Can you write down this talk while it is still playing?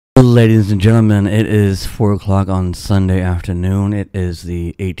Ladies and gentlemen, it is 4 o'clock on Sunday afternoon. It is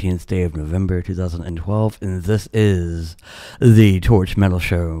the 18th day of November 2012, and this is the Torch Metal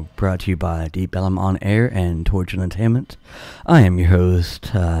Show, brought to you by Deep Ellum On Air and Torch Entertainment. I am your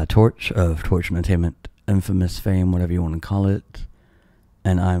host, Torch of Torch Entertainment, infamous fame, whatever you want to call it,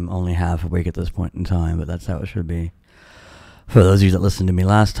 and I'm only half awake at this point in time, but that's how it should be. For those of you that listened to me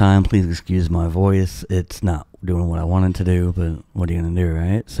last time, please excuse my voice. It's not doing what I wanted to do, but what are you going to do,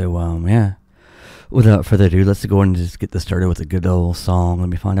 right? So, yeah. Without further ado, let's go and just get this started with a good old song. Let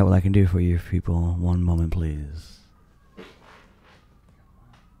me find out what I can do for you people. One moment, please.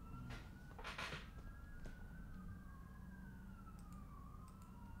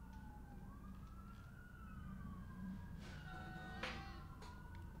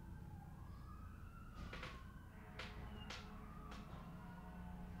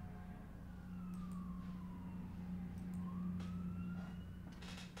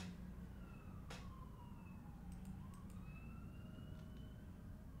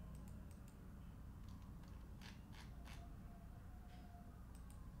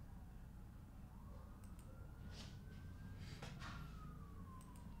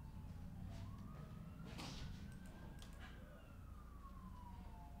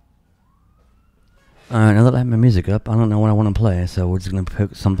 Alright, now that I have my music up, I don't know what I want to play, so we're just going to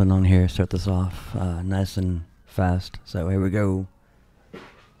put something on here, start this off nice and fast. So here we go.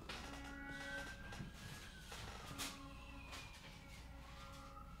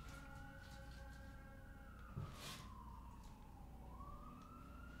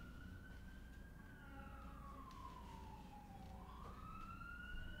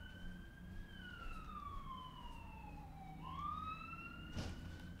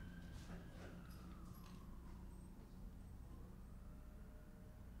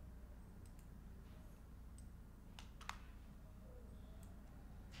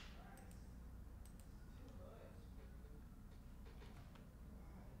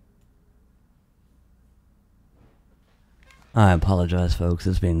 I apologize, folks.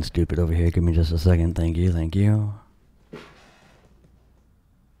 It's being stupid over here. Give me just a second. Thank you, thank you.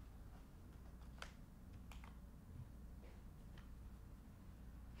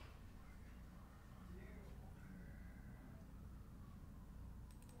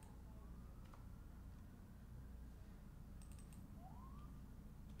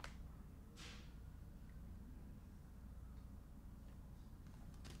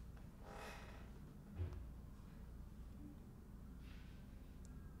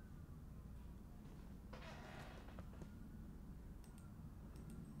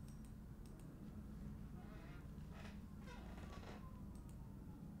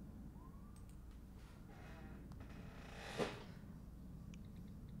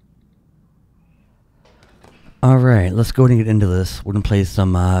 Alright, let's go and get into this. We're going to play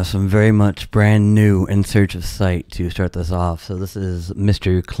some very much brand new In Search of Sight to start this off. So this is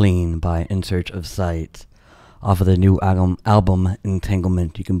Mr. Clean by In Search of Sight off of the new album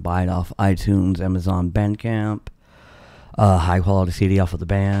Entanglement. You can buy it off iTunes, Amazon, Bandcamp. High quality CD off of the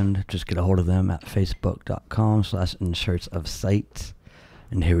band. Just get a hold of them at facebook.com/In Search of Sight.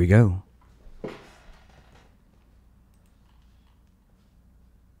 And here we go.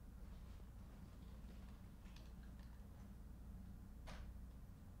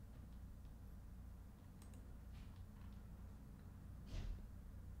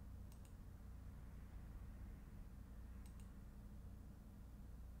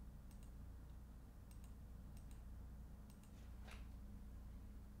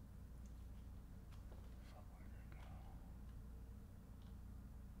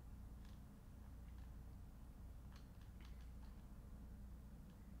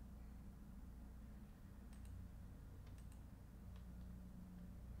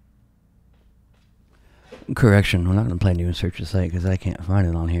 Correction, we're not going to play New In Search of Sight because I can't find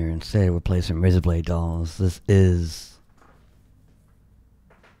it on here. Instead, we'll play some Razorblade Dolls. This is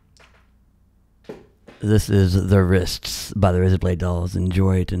The Wrists by the Razorblade Dolls.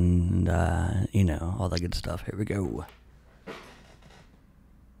 Enjoy it and, all that good stuff. Here we go.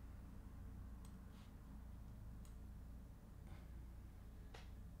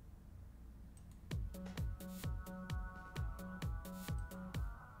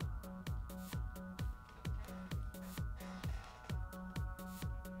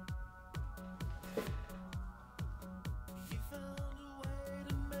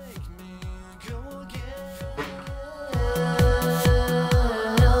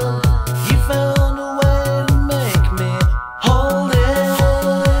 You found a way to make me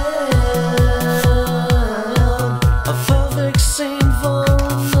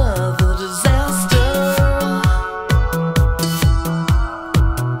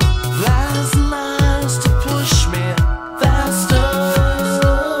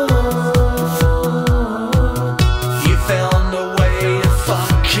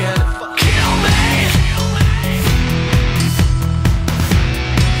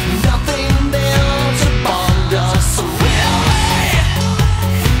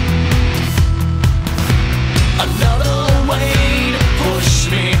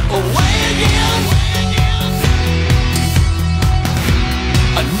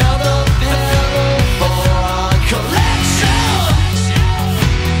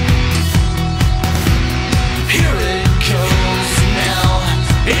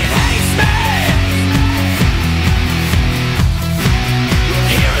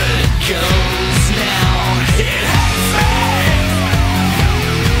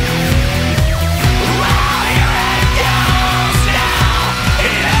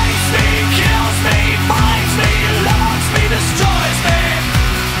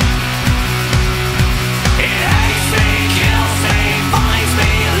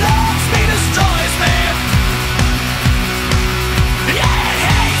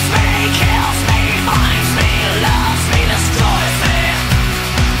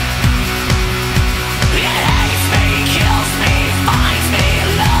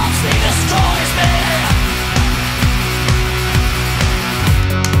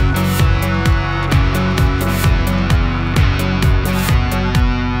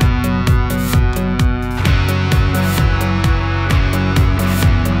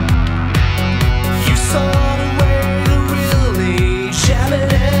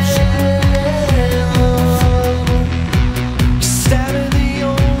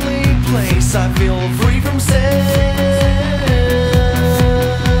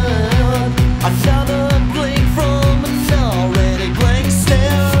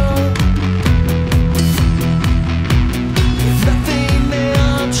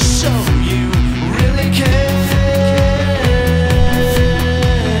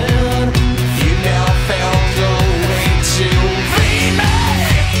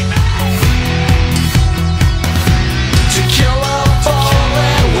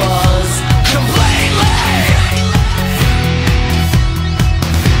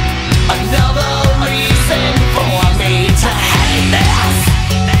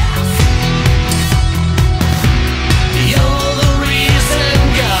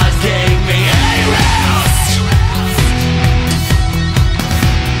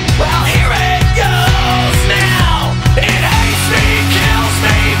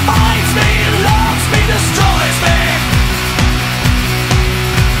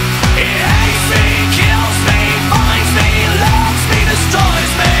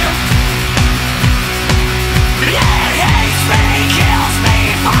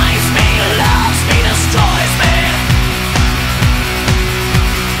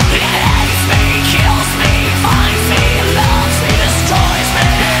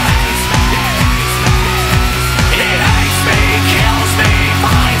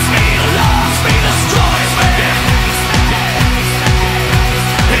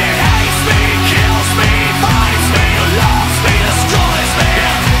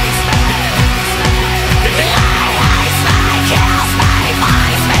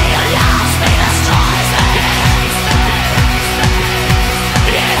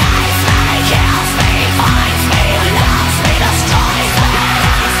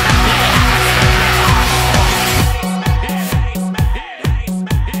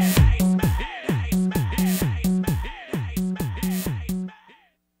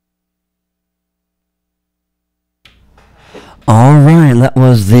Alright, that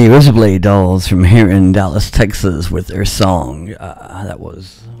was the Razorblade Dolls from here in Dallas, Texas with their song. What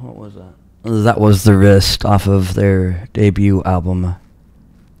was that? That was The Wrist off of their debut album,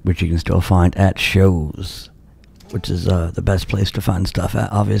 which you can still find at shows, which is the best place to find stuff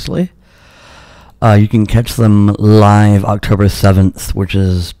at, obviously. You can catch them live October 7th, which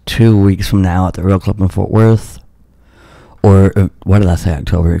is 2 weeks from now at the Real Club in Fort Worth. Or, what did I say,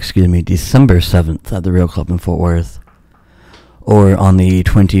 October? Excuse me, December 7th at the Real Club in Fort Worth. Or on the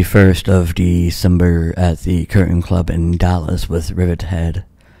 21st of December at the Curtain Club in Dallas with Rivet Head,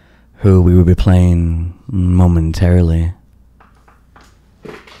 who we will be playing momentarily.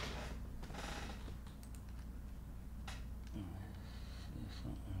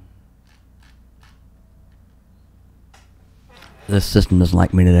 This system doesn't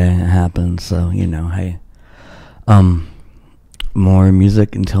like me today. It happens, so, you know, hey. More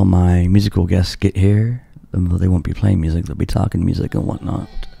music until my musical guests get here. They won't be playing music, they'll be talking music and whatnot.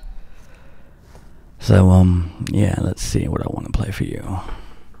 So, yeah, let's see what I want to play for you.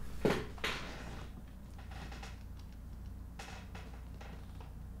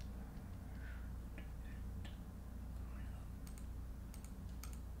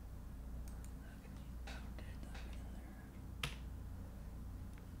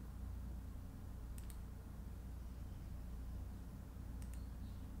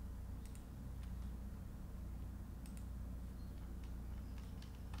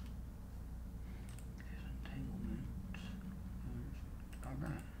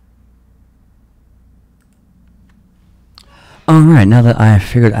 Alright, now that I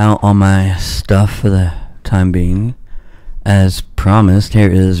figured out all my stuff for the time being, as promised,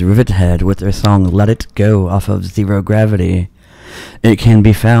 here is Rivet Head with their song Let It Go off of Zero Gravity. It can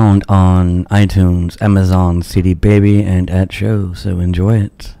be found on iTunes, Amazon, CD Baby, and at shows, so enjoy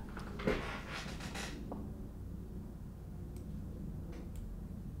it.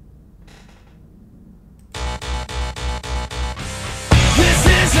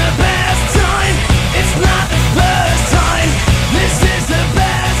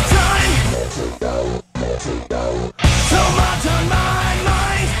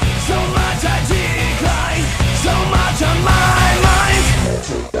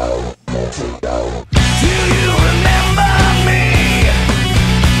 Do you remember me?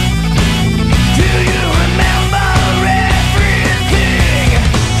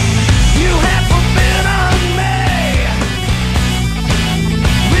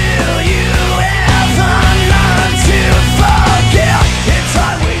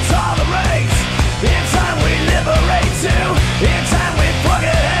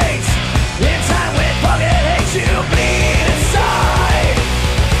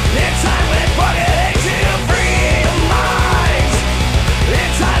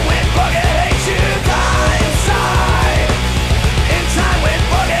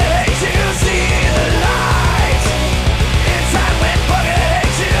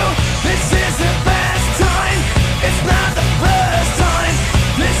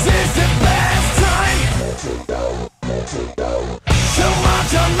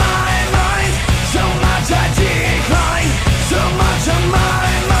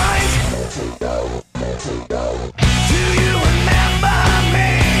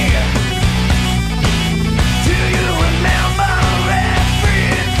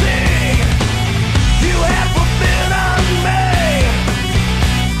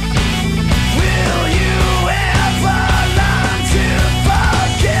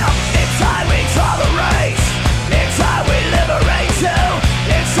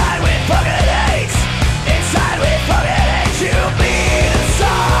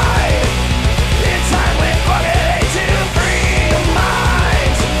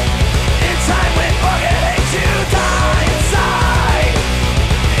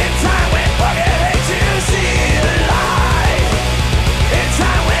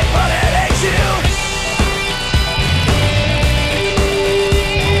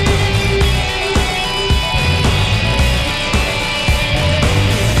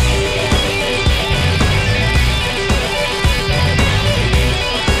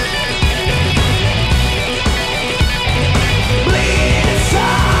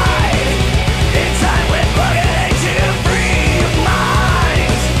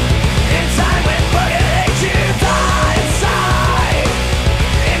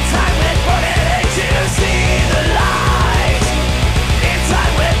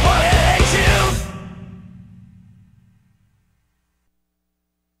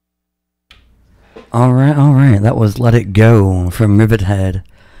 Alright. That was Let It Go from Rivethead.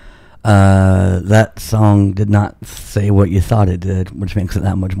 That song did not say what you thought it did, which makes it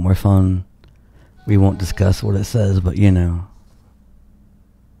that much more fun. We won't discuss what it says, but you know.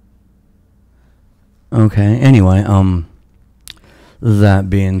 Okay, anyway, that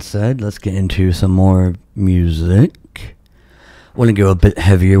being said, let's get into some more music. We're gonna go a bit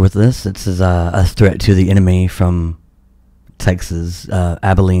heavier with this. This is a threat to the enemy from Texas,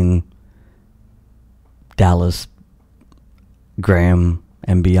 Abilene, Dallas, Graham,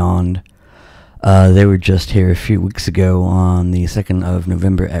 and beyond. They were just here a few weeks ago on the 2nd of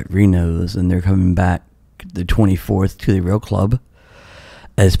November at Reno's, and they're coming back the 24th to the Rail Club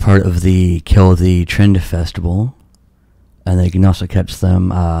as part of the Kill the Trend Festival. And they can also catch them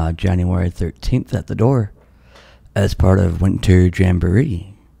January 13th at the door as part of Winter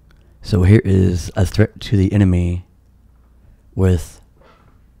Jamboree. So here is A Threat to the Enemy with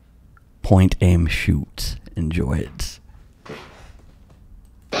Point, Aim, Shoot. Enjoy it.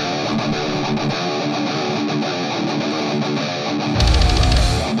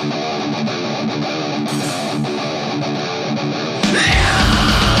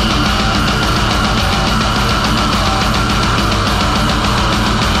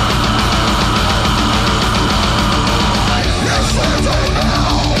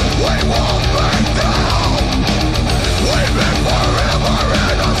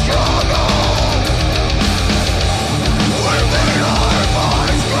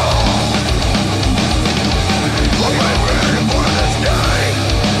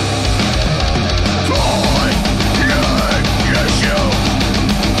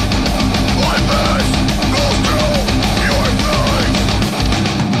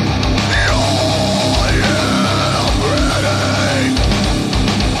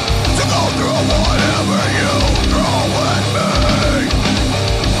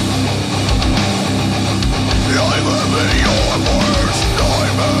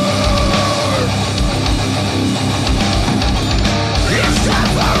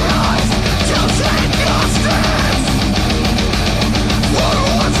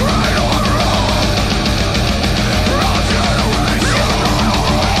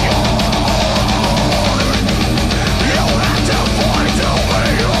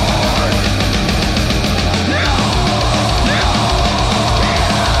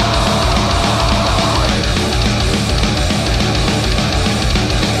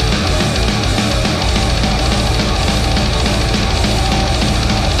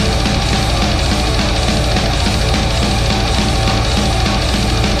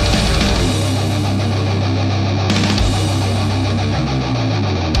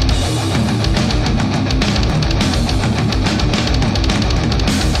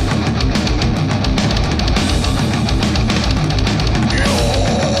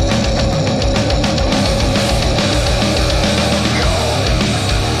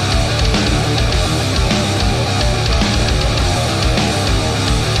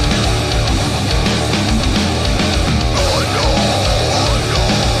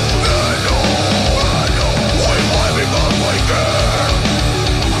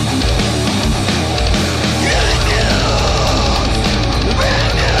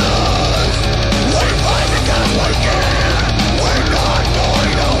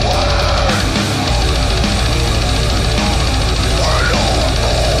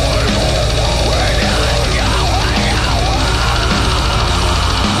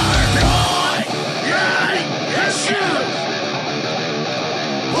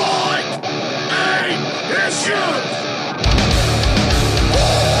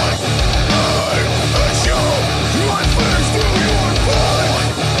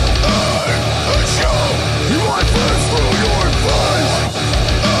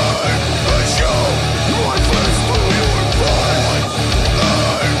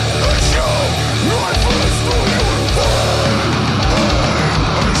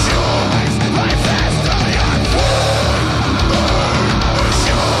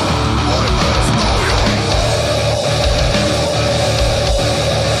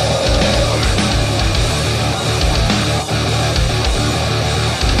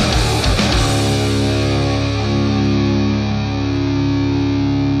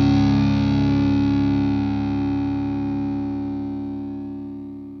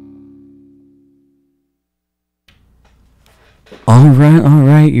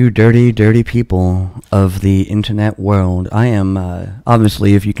 Alright, you dirty, dirty people of the internet world. I am,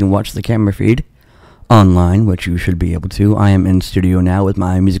 obviously, if you can watch the camera feed online, which you should be able to, I am in studio now with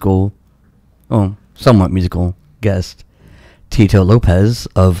my somewhat musical guest, Tito Lopez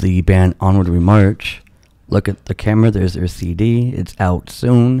of the band Onward We March. Look at the camera, there's their CD, it's out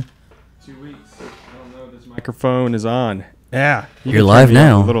soon. 2 weeks. Microphone is on. Yeah. You're live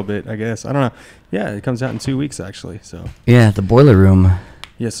now. A little bit, I guess. I don't know. Yeah, it comes out in 2 weeks, actually. So. Yeah, the Boiler Room.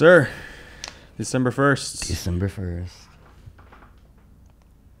 Yes, sir. December 1st. December 1st.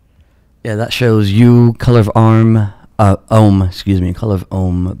 Yeah, that shows you, Color of Color of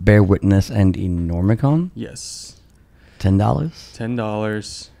Ohm, Bear Witness, and Enormicon. Yes. $10?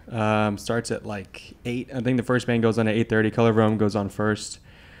 $10. Starts at like 8. I think the first band goes on at 8:30. Color of Ohm goes on first,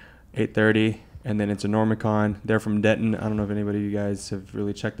 8:30. And then it's Enormicon. They're from Denton. I don't know if anybody of you guys have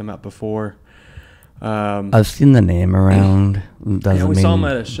really checked them out before. I've seen the name around. We saw them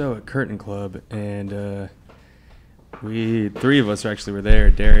at a show at Curtain Club, and three of us actually were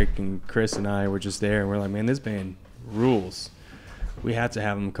there. Derek and Chris and I were just there, and we're like, man, this band rules. We have to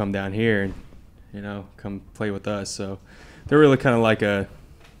have them come down here and, come play with us. So they're really kind of like a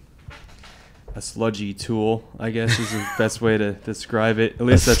sludgy tool, I guess is the best way to describe it. At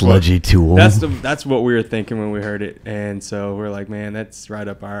least tool. That's what we were thinking when we heard it, and so we're like, man, that's right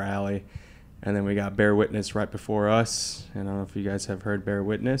up our alley. And then we got Bear Witness right before us. And I don't know if you guys have heard Bear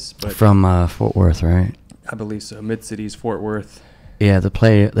Witness, but from Fort Worth, right? I believe so. Mid Cities, Fort Worth. Yeah,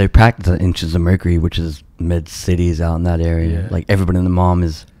 they practice at Inches of Mercury, which is Mid Cities out in that area. Yeah. Like everybody in the mom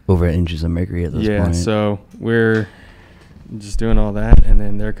is over at Inches of Mercury at this point. Yeah, so we're just doing all that, and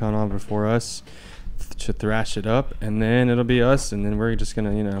then they're coming on before us to thrash it up, and then it'll be us, and then we're just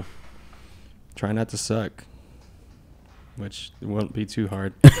gonna, try not to suck, which won't be too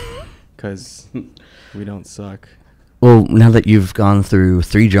hard, because we don't suck. Well, now that you've gone through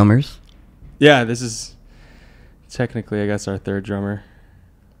 3 drummers. Yeah, this is technically, I guess, our 3rd drummer.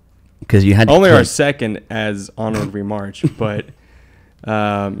 Because you had only our 2nd as Onward We March, but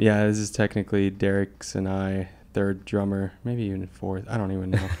yeah, this is technically Derek's and I. 3rd drummer, maybe even 4th. I don't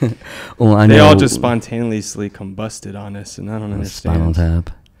even know. Well, I they know all just spontaneously combusted on us, and I don't understand. Spinal Tap.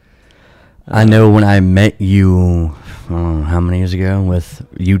 I know when I met you, how many years ago with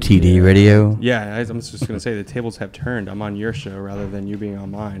UTD Radio. Yeah, I'm just gonna say the tables have turned. I'm on your show rather than you being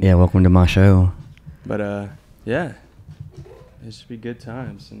on mine. Yeah, welcome to my show. But yeah, it should be good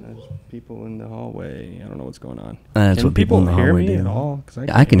times, and there's people in the hallway. I don't know what's going on. That's can what people in the hear hallway me do. at all?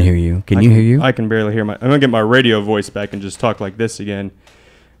 I can hear you. Can you hear you? I can barely hear I'm gonna get my radio voice back and just talk like this again,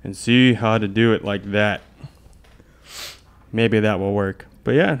 and see how to do it like that. Maybe that will work.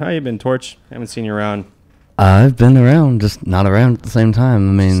 But yeah, how you been, Torch? Haven't seen you around. I've been around, just not around at the same time.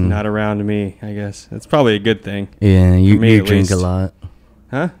 I mean, just not around me, I guess. That's probably a good thing. Yeah, you drink a lot.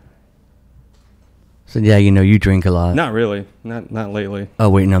 Huh? So yeah, you drink a lot. Not really. Not lately. Oh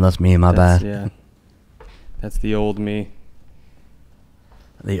wait, no, that's me. My bad. Yeah. That's the old me.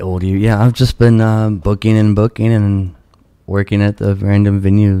 The old you. Yeah, I've just been booking and working at the random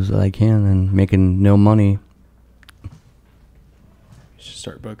venues that I can and making no money. You should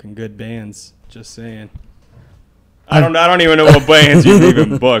start booking good bands. Just saying. I don't even know what bands you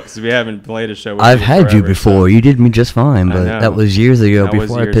even book, because we haven't played a show with I've you had forever, you before. So. You did me just fine, but that was years ago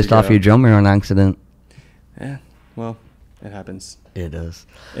before I pissed off your drummer on accident. Yeah, well, it happens. It does.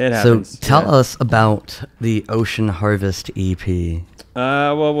 It happens. So tell us about the Ocean Harvest EP.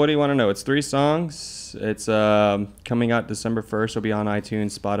 Well, what do you want to know? It's 3 songs. It's coming out December 1st. It'll be on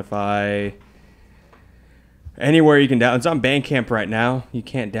iTunes, Spotify, anywhere you can download. It's on Bandcamp right now. You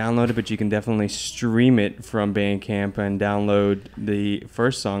can't download it, but you can definitely stream it from Bandcamp and download the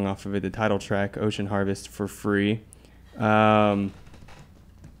first song off of it, the title track, Ocean Harvest, for free. Yeah,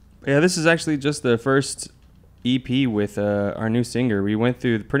 this is actually just the first EP with our new singer. We went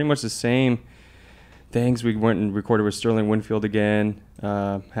through pretty much the same things. We went and recorded with Sterling Winfield again.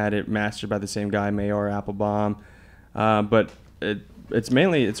 Had it mastered by the same guy, Mayor Applebaum. But it's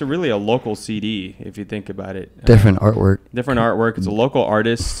really a local CD if you think about it. Different artwork. It's a local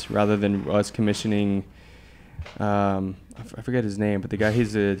artist rather than us commissioning. I forget his name, but the guy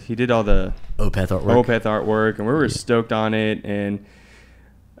he did all the Opeth artwork, and we were stoked on it.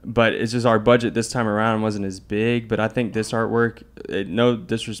 But it's just our budget this time around wasn't as big. But I think this artwork, no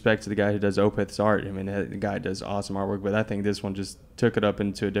disrespect to the guy who does Opeth's art. I mean, the guy does awesome artwork. But I think this one just took it up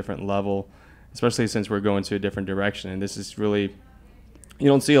into a different level, especially since we're going to a different direction. And this is really, you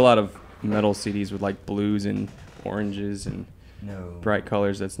don't see a lot of metal CDs with like blues and oranges and bright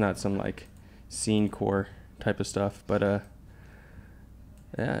colors. That's not some like scene core type of stuff. But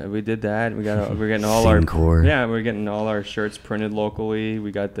yeah, we did that. We're getting all we're getting all our shirts printed locally. We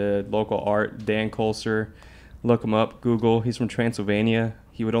got the local art. Dan Colser, look him up. Google. He's from Transylvania.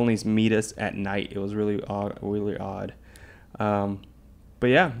 He would only meet us at night. It was really odd. But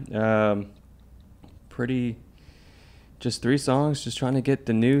yeah, pretty. Just 3 songs. Just trying to get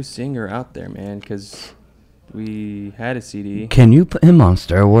the new singer out there, man. Because we had a CD. Can you put him on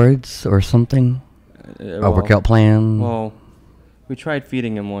steroids or something? workout plan. Well, we tried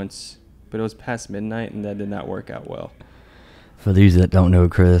feeding him once, but it was past midnight, and that did not work out well. For those that don't know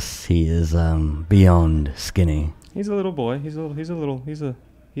Chris, he is beyond skinny. He's a little boy. He's in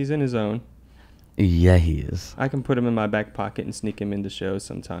his own. Yeah, he is. I can put him in my back pocket and sneak him into shows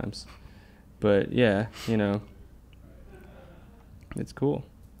sometimes. But yeah, it's cool.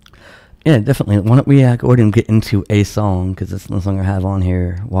 Yeah, definitely. Why don't we go ahead and get into a song, because this is the song I have on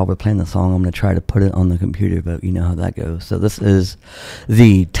here. While we're playing the song, I'm going to try to put it on the computer, but you know how that goes. So this is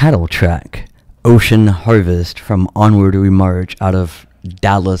the title track, Ocean Harvest, from Onward We March, out of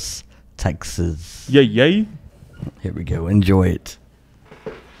Dallas, Texas. Yay. Here we go. Enjoy it.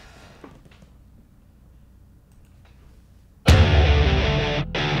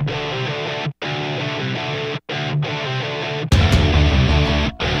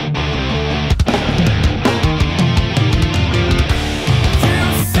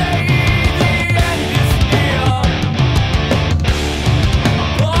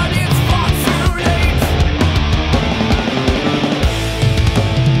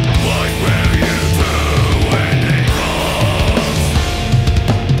 What will you do when it comes?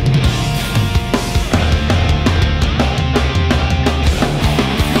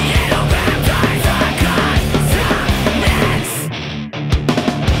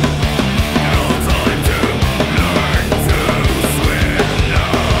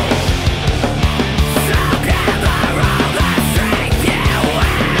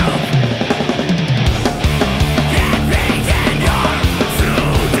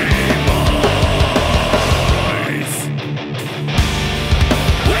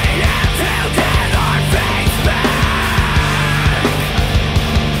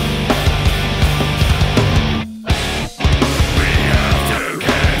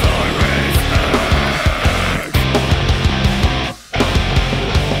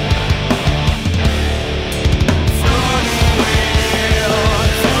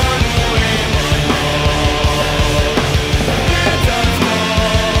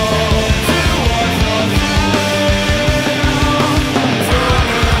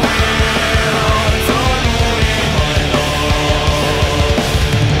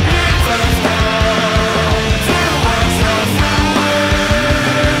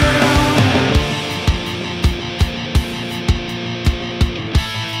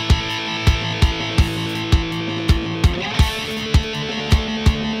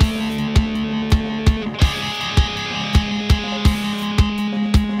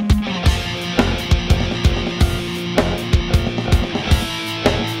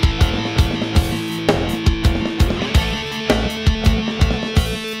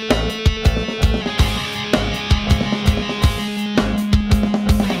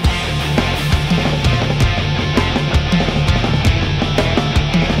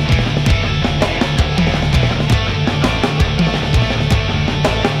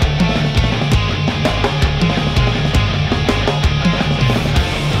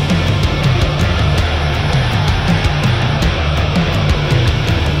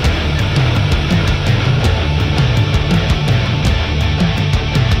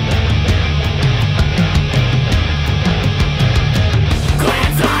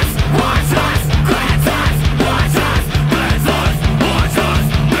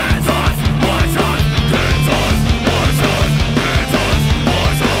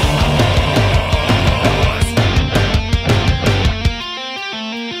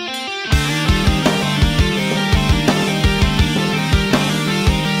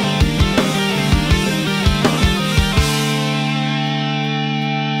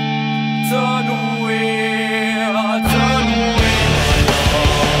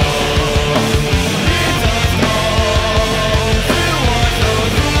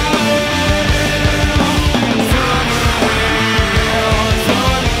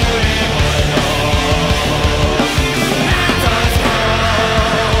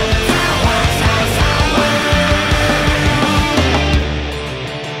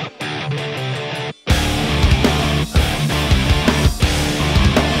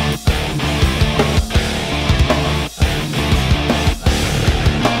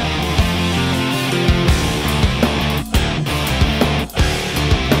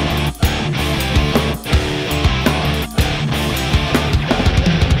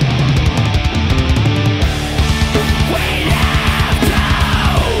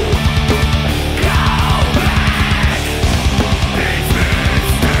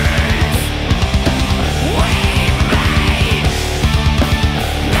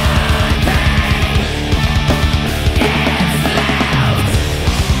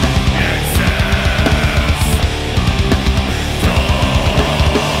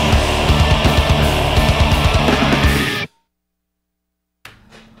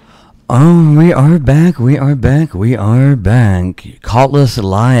 Oh, we are back. We are back. We are back. Call us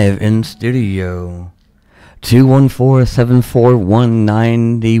live in studio.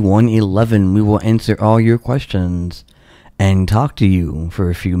 214-741-9111. We will answer all your questions and talk to you for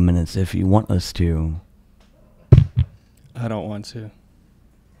a few minutes if you want us to. I don't want to.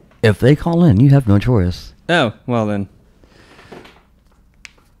 If they call in, you have no choice. Oh, well then.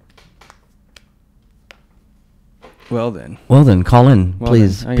 Well then, call in,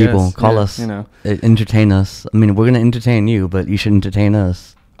 please, then, people. Guess, call yeah, us. You know, entertain us. I mean, we're gonna entertain you, but you should entertain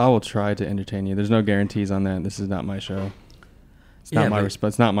us. I will try to entertain you. There's no guarantees on that. This is not my show. It's not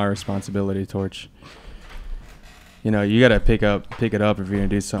It's not my responsibility, Torch. You know, you gotta pick it up if you're gonna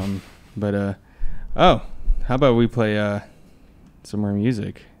do something. But how about we play some more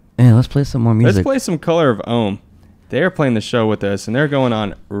music? Yeah, let's play some more music. Let's play some Color of Ohm. They are playing the show with us, and they're going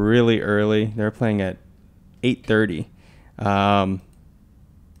on really early. They're playing at 8:30,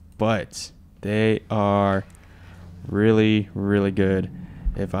 but they are really, really good.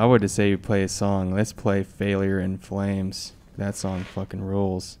 If I were to say you play a song, let's play Failure in Flames. That song fucking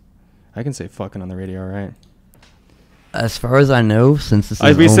rules. I can say fucking on the radio, right? As far as I know, since this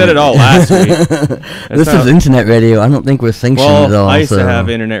is we said it all last week. This is internet radio. I don't think we're sanctioned at all. I used to have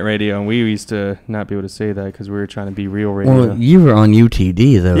internet radio, and we used to not be able to say that because we were trying to be real radio. Well, you were on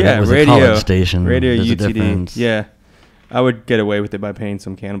UTD, though. Yeah, that was radio, a college station. Radio There's UTD. Yeah. I would get away with it by paying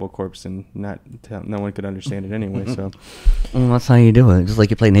some Cannibal Corpse, and no one could understand it anyway. So, well, that's how you do it. Just like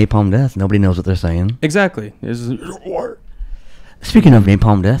you play Napalm Death, nobody knows what they're saying. Exactly. Speaking of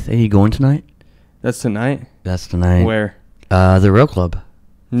Napalm Death, are you going tonight? That's tonight. That's tonight. Where? The Rail Club.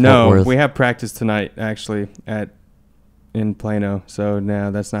 No, we have practice tonight actually in Plano. So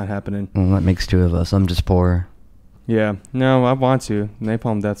no, that's not happening. Well, that makes two of us. I'm just poor. Yeah. No, I want to.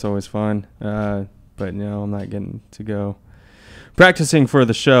 Napalm Death's always fun. But no, I'm not getting to go. Practicing for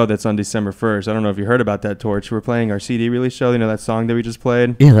the show that's on December 1st. I don't know if you heard about that, Torch. We're playing our CD release show. You know that song that we just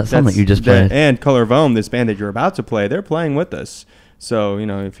played? Yeah, that song that you just played. And Color of Ohm, this band that you're about to play, they're playing with us. So, you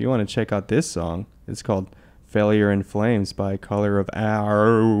know, if you want to check out this song, it's called Failure in Flames by Color of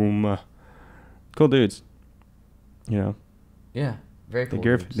Ohm. Cool dudes. You know? Yeah, very cool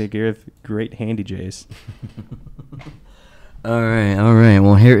They give great handy J's. All right.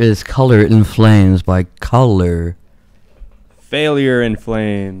 Well, here is Color in Flames by Color. Failure in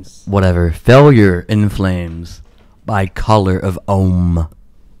Flames. Whatever. Failure in Flames by Color of Ohm.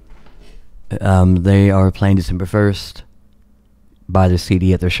 They are playing December 1st. Buy the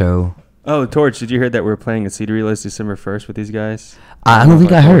CD at their show. Oh, Torch, did you hear that we're playing a CD release December 1st with these guys? I don't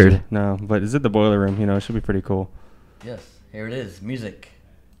think I heard. No, but it's at the Boiler Room. You know, it should be pretty cool. Yes, here it is. Music.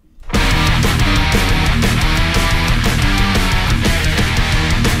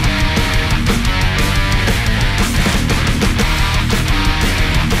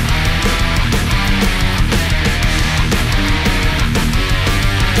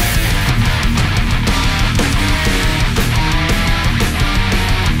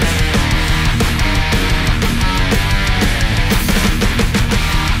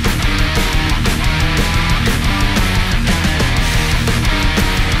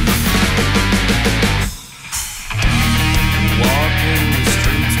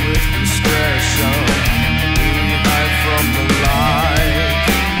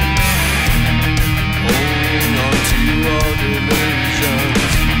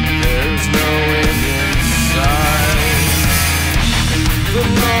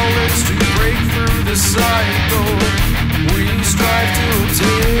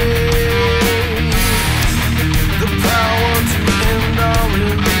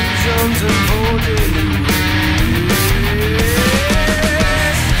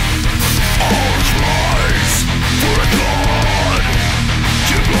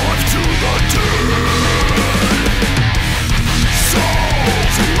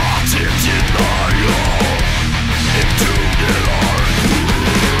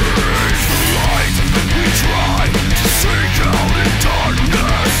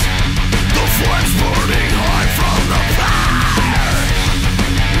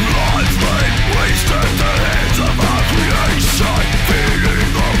 Wasted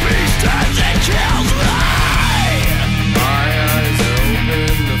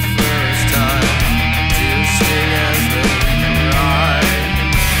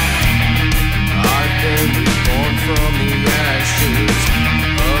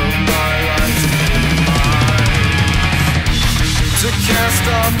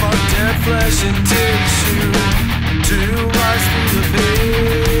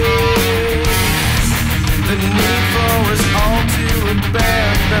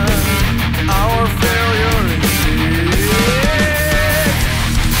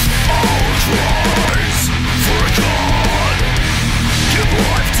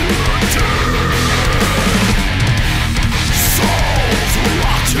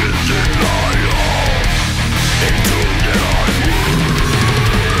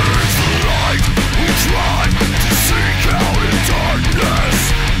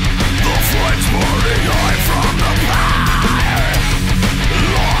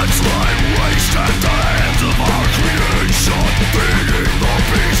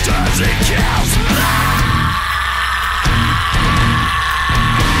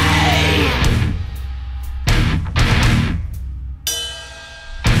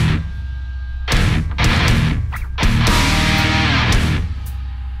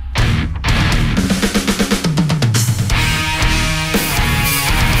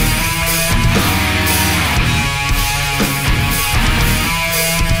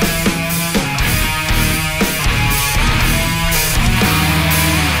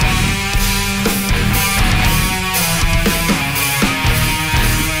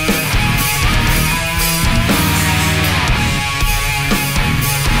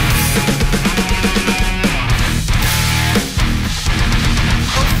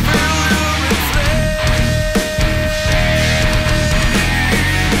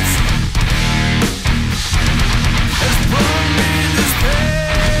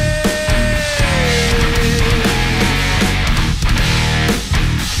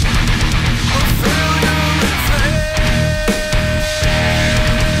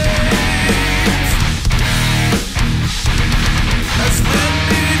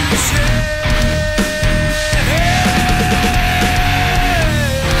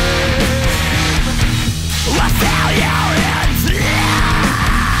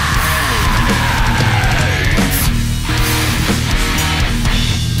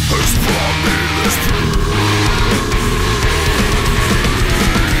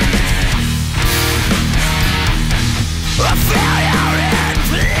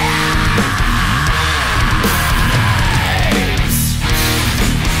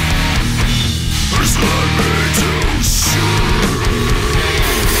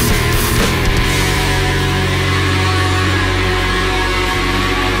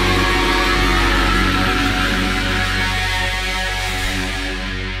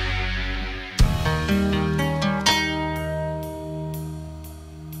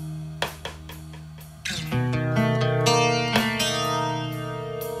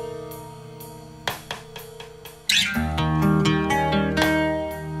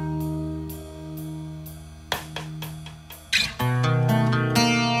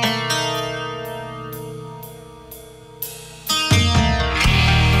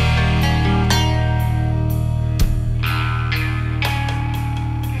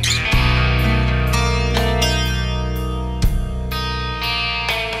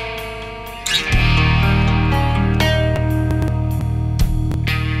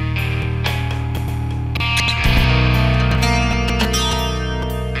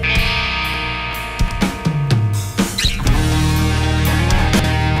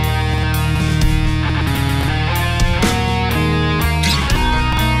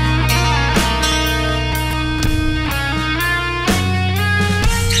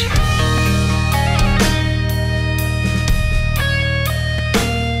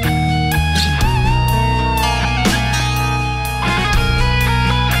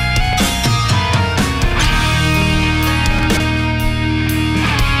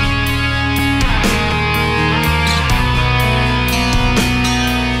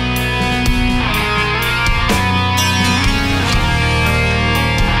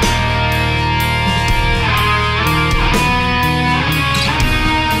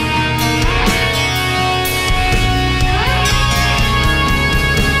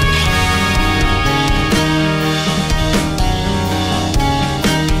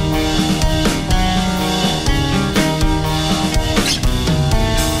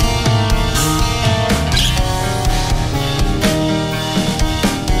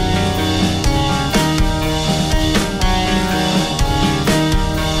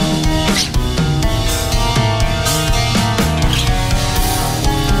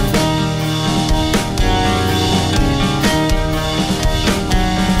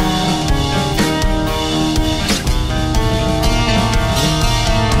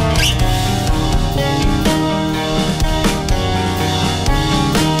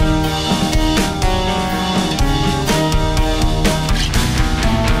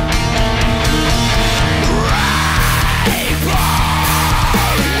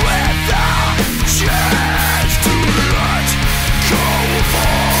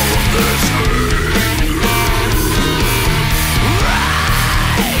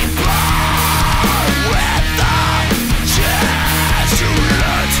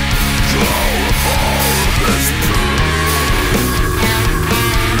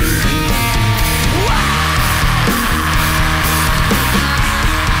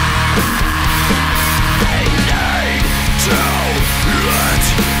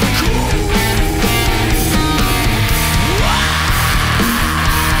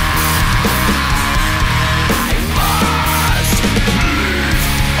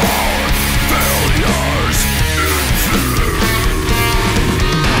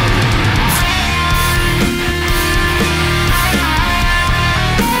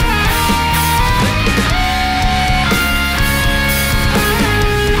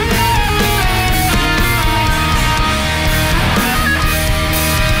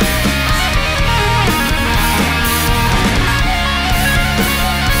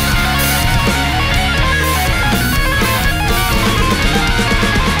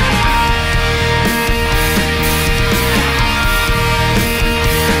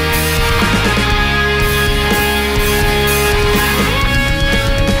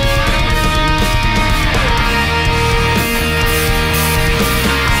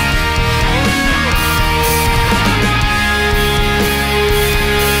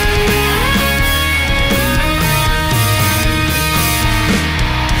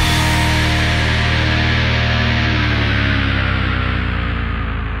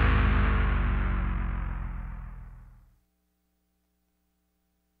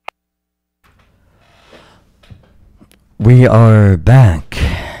We are back.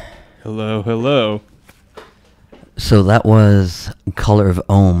 Hello, hello. So that was Color of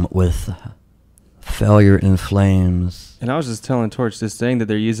Ohm with Failure in Flames. And I was just telling Torch, this thing that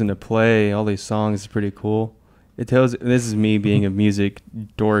they're using to play all these songs is pretty cool. It tells, this is me being a music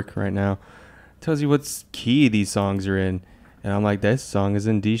dork right now, it tells you what key these songs are in. And I'm like, this song is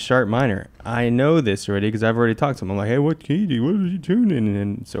in D sharp minor. I know this already because I've already talked to him. I'm like, hey, what key? What are you tuning?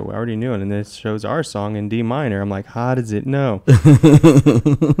 And so I already knew it. And this shows our song in D minor. I'm like, how does it know?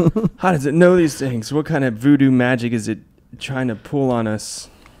 How does it know these things? What kind of voodoo magic is it trying to pull on us?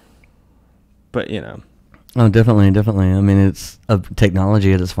 But, you know. Oh, definitely. I mean, it's a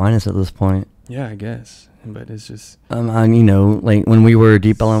technology at its finest at this point. Yeah, I guess. But it's just... you know, like when we were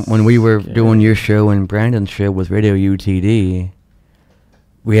doing your show and Brandon's show with Radio UTD,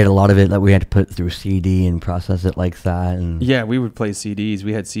 we had a lot of it that we had to put through CD and process it like that. And yeah, we would play CDs.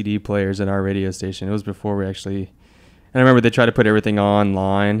 We had CD players at our radio station. It was before we actually... And I remember they tried to put everything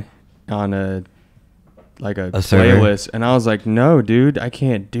online on a playlist. And I was like, no, dude, I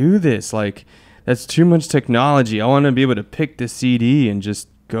can't do this. Like, that's too much technology. I want to be able to pick the CD and just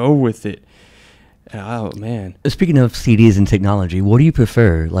go with it. Oh, man. Speaking of CDs and technology, what do you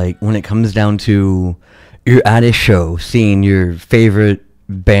prefer? Like, when it comes down to you're at a show, seeing your favorite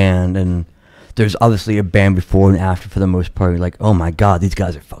band, and there's obviously a band before and after for the most part. You're like, oh my God, these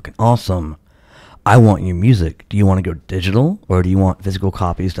guys are fucking awesome. I want your music. Do you want to go digital, or do you want physical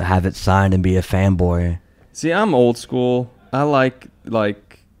copies to have it signed and be a fanboy? See, I'm old school. I like the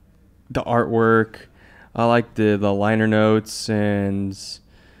artwork. I like the liner notes and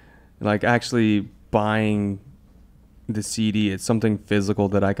like actually buying the CD. It's something physical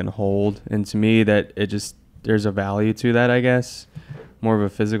that I can hold, and to me that there's a value to that, I guess, more of a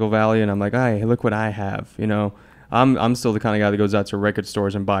physical value. And I'm like, hey, look what I have. You know, I'm still the kind of guy that goes out to record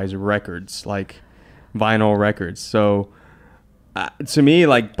stores and buys records, like vinyl records. So to me,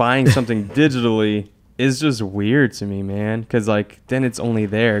 like buying something digitally is just weird to me, man, because like then it's only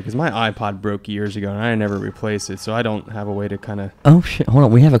there because my iPod broke years ago and I never replaced it, so I don't have a way to kind of... Oh shit, hold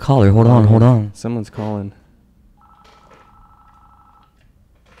on, we have a caller. Hold on. Someone's calling.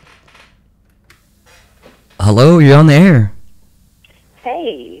 Hello, you're on the air.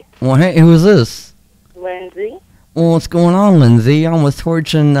 Hey. Well, hey, who is this? Lindsay. Well, what's going on, Lindsay? I'm with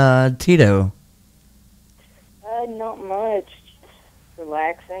Torch and Tito. Not much. Just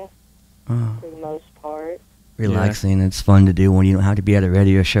relaxing for the most part. Relaxing. Yeah. It's fun to do when you don't have to be at a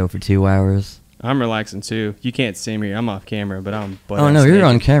radio show for 2 hours. I'm relaxing too. You can't see me. I'm off camera, but I'm... Oh, no, you're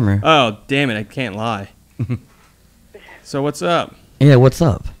on camera. Oh, damn it. I can't lie. So what's up? Yeah, what's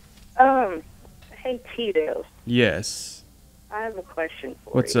up? Hey, Tito. Yes. I have a question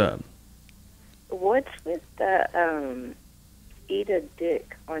for What's you. up? What's with the, eat a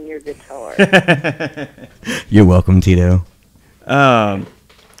dick on your guitar? You're welcome, Tito.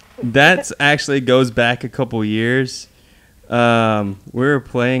 That actually goes back a couple years. We were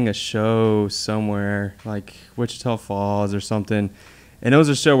playing a show somewhere, like Wichita Falls or something. And it was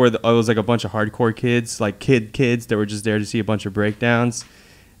a show where it was like a bunch of hardcore kids, like kids that were just there to see a bunch of breakdowns.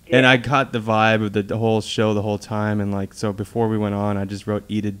 Yeah. And I caught the vibe of the whole show the whole time. And like, so before we went on, I just wrote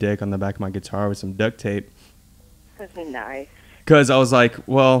 "Eat a Dick" on the back of my guitar with some duct tape. That's nice. Because I was like,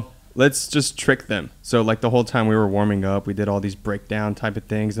 well, let's just trick them. So like the whole time we were warming up, we did all these breakdown type of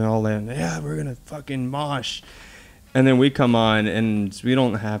things and all that. Yeah, we're going to fucking mosh. And then we come on and we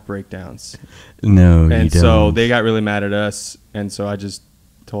don't have breakdowns. No, and you don't. So they got really mad at us. And so I just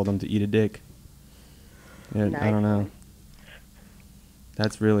told them to eat a dick. Yeah, nice. I don't know.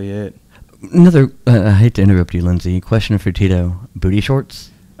 That's really it. Another, I hate to interrupt you, Lindsay. Question for Tito. Booty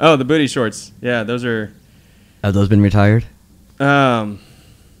shorts? Oh, the booty shorts. Yeah, those are... Have those been retired? No,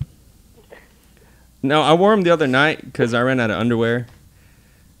 I wore them the other night because I ran out of underwear.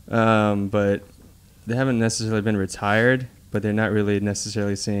 But they haven't necessarily been retired, but they're not really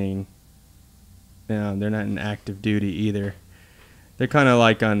necessarily saying... they're not in active duty either. They're kind of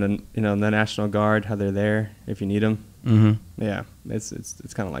like on the, the National Guard, how they're there if you need them. Mm-hmm. Yeah, it's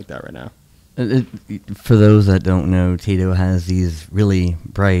kind of like that right now. For those that don't know, Tito has these really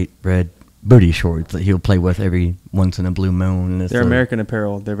bright red booty shorts that he'll play with every once in a blue moon. They're American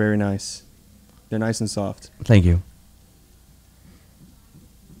Apparel. They're very nice. They're nice and soft. Thank you.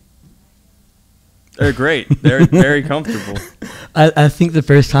 They're great. They're very comfortable. I think the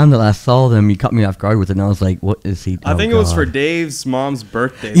first time that I saw them, you caught me off guard with it, and I was like, what is he doing? I think it was for Dave's mom's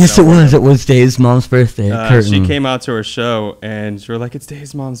birthday. Yes, it was. It was Dave's mom's birthday. She came out to her show, and she was like, it's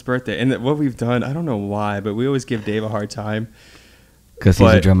Dave's mom's birthday. And what we've done, I don't know why, but we always give Dave a hard time. Because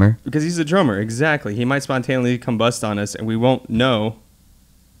he's a drummer? Because he's a drummer, exactly. He might spontaneously combust on us, and we won't know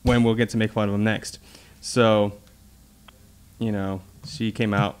when we'll get to make fun of him next. So she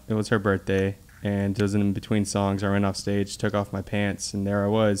came out. It was her birthday, and it was in between songs. I ran off stage, took off my pants, and there I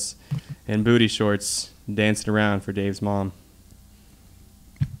was in booty shorts dancing around for Dave's mom.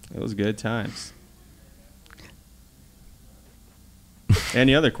 It was good times.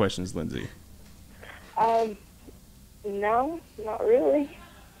 Any other questions, Lindsay? No, not really.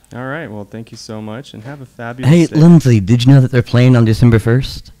 All right. Well, thank you so much, and have a fabulous Hey, day. Lindsay, did you know that they're playing on December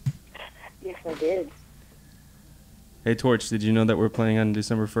 1st? Yes, I did. Hey, Torch, did you know that we're playing on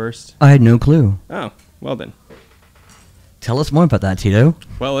December 1st? I had no clue. Oh, well then. Tell us more about that, Tito.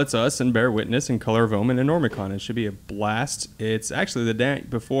 Well, it's us and Bear Witness and Color of Omen and Normicon. It should be a blast. It's actually the day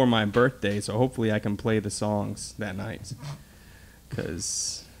before my birthday, so hopefully I can play the songs that night.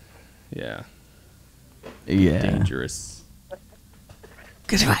 Because, yeah, Yeah. dangerous.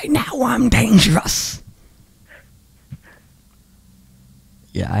 Because right now I'm dangerous.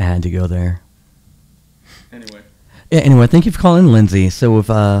 Yeah, I had to go there. Anyway. Yeah, anyway, thank you for calling in, Lindsay. So if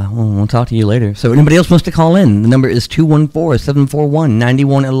we'll talk to you later. So anybody else wants to call in, the number is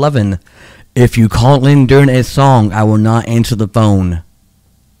 214-741-9111. If you call in during a song, I will not answer the phone.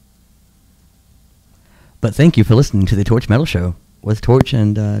 But thank you for listening to the Torch Metal Show with Torch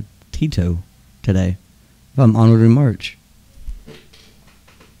and Tito today from Onward and March.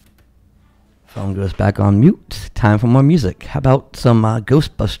 Phone goes back on mute. Time for more music. How about some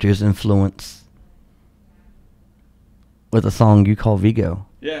Ghostbusters influence? With a song you call Vigo.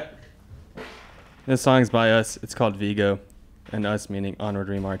 Yeah. This song's by us. It's called Vigo. And us meaning Onward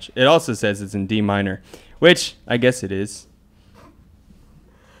Remarch. It also says it's in D minor, which I guess it is.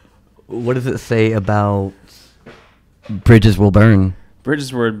 What does it say about Bridges Will Burn?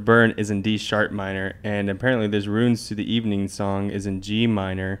 Bridges Word Burn is in D sharp minor, and apparently there's Runes to the Evening song is in G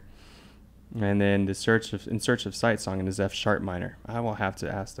minor, and then In Search of Sight song is F sharp minor. I will have to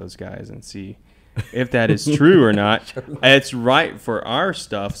ask those guys and see if that is true or not. It's right for our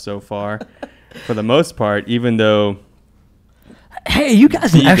stuff so far, for the most part, even though Hey, you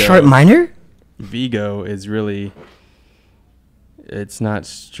guys in F Vigo. sharp minor? Vigo is really, it's not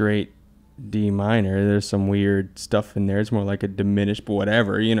straight D minor. There's some weird stuff in there. It's more like a diminished, but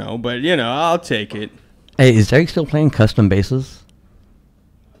whatever, but I'll take it. Hey, is Derek still playing custom basses?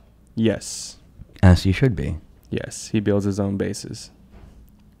 Yes. As he should be. Yes, he builds his own bases.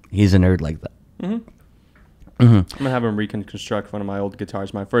 He's a nerd like that. Mm-hmm. Mm-hmm. I'm gonna have him reconstruct one of my old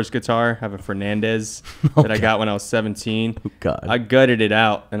guitars. My first guitar, I have a Fernandez Oh, that I got when I was 17. Oh, God. I gutted it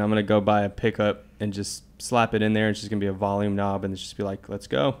out, and I'm gonna go buy a pickup and just slap it in there. It's just gonna be a volume knob, and it's just be like, let's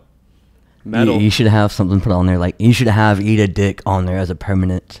go. Metal. You should have something put on there. Like, you should have Eat a Dick on there as a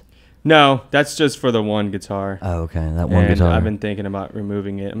permanent. No, that's just for the one guitar. Oh, okay. That one And guitar. I've been thinking about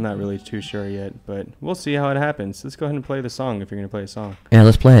removing it. I'm not really too sure yet, but we'll see how it happens. Let's go ahead and play the song if you're gonna play a song. Yeah,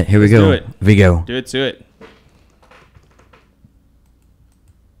 let's play it. Here Let's we go. do it. Vigo. Do it to it.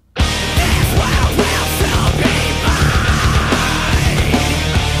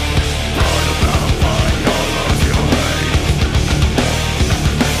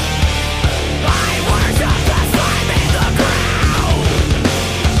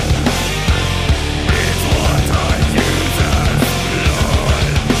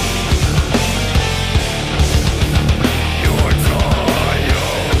 Your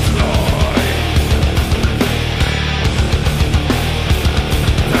trials lie.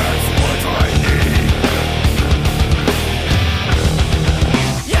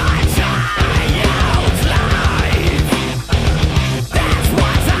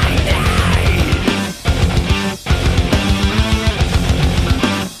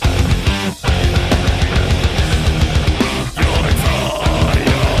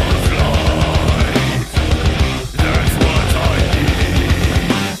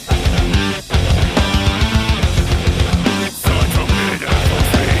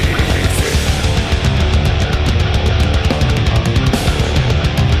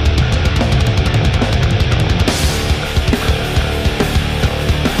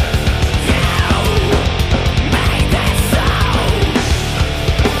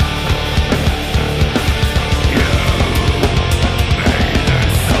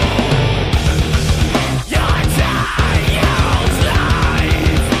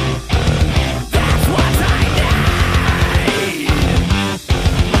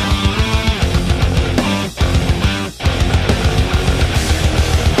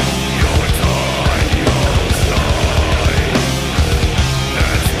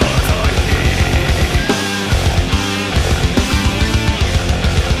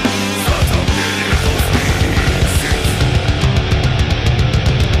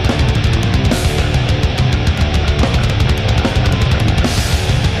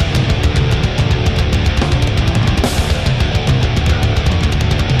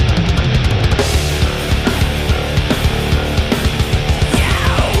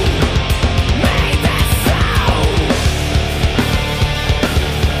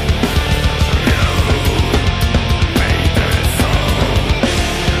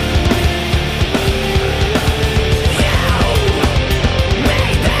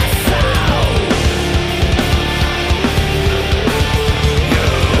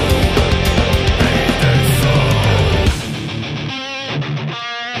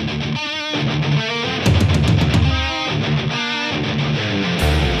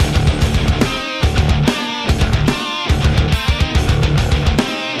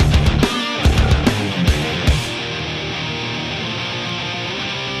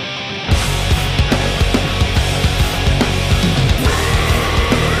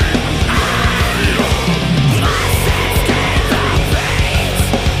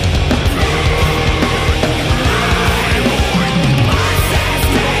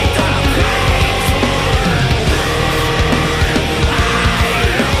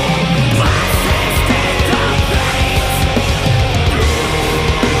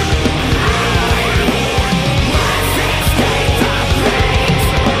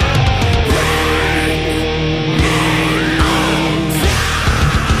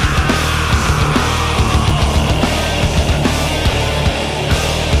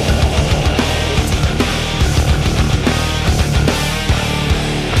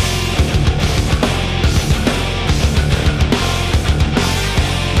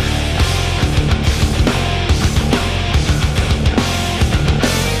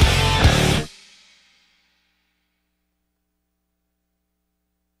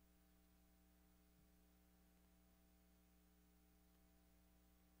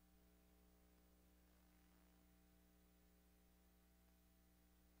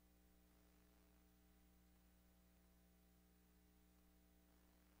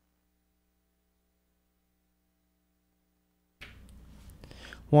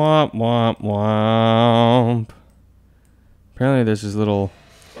 Womp, womp, womp. Apparently there's this little...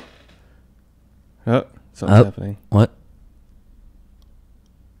 Oh, something's happening. What?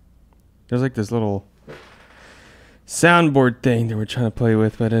 There's like this little soundboard thing that we're trying to play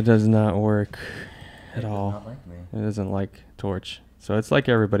with, but it does not work at all. It doesn't like Torch. So it's like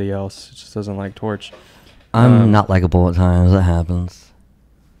everybody else. It just doesn't like Torch. I'm not likable at times. That happens.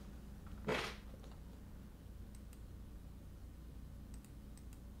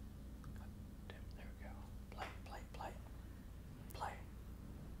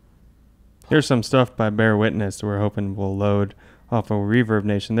 Here's some stuff by Bear Witness we're hoping will load off of Reverb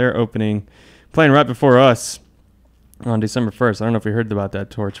Nation. They're playing right before us on December 1st. I don't know if you heard about that,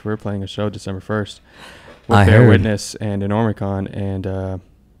 Torch. We're playing a show December 1st with Bear Witness and Enormicon and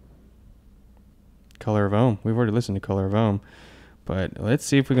Color of Ohm. We've already listened to Color of Ohm. But let's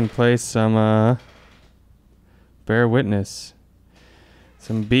see if we can play some Bear Witness.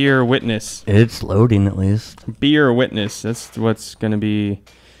 Some Beer Witness. It's loading at least. Beer Witness. That's what's going to be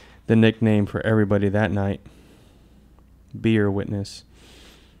the nickname for everybody that night. Beer Witness.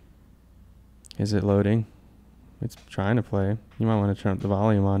 Is it loading? It's trying to play. You might want to turn up the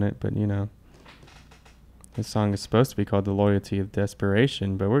volume on it, but you know. This song is supposed to be called The Loyalty of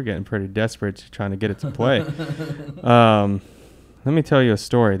Desperation, but we're getting pretty desperate trying to get it to play. Let me tell you a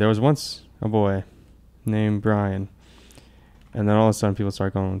story. There was once a boy named Brian, and then all of a sudden people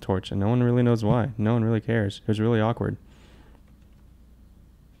start calling him Torch, and no one really knows why. No one really cares. It was really awkward.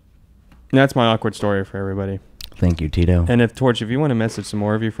 And that's my awkward story for everybody. Thank you, Tito. And if Torch, if you want to message some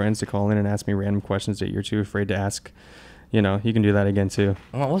more of your friends to call in and ask me random questions that you're too afraid to ask, you know, you can do that again too.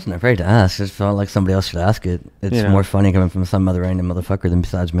 Well, I wasn't afraid to ask. It felt like somebody else should ask it. It's more funny coming from some other random motherfucker than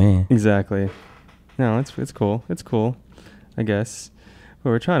besides me. Exactly. No, it's cool. It's cool, I guess.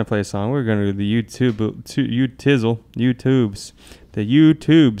 But we're trying to play a song. We're going to do the YouTubes.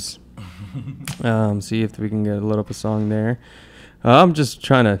 See if we can load up a song there. I'm just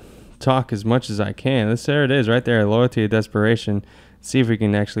trying to talk as much as I can. There it is right there, Loyalty of Desperation. See if we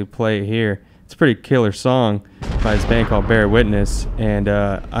can actually play it here. It's a pretty killer song by this band called Bear Witness, and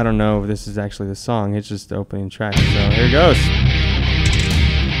I don't know if this is actually the song. It's just the opening track. So here it goes.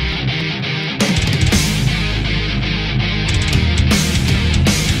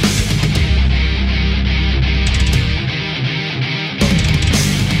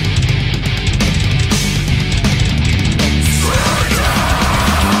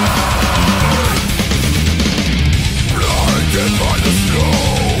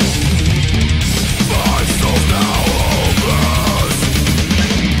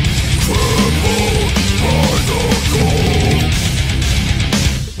 Crippled by the cold.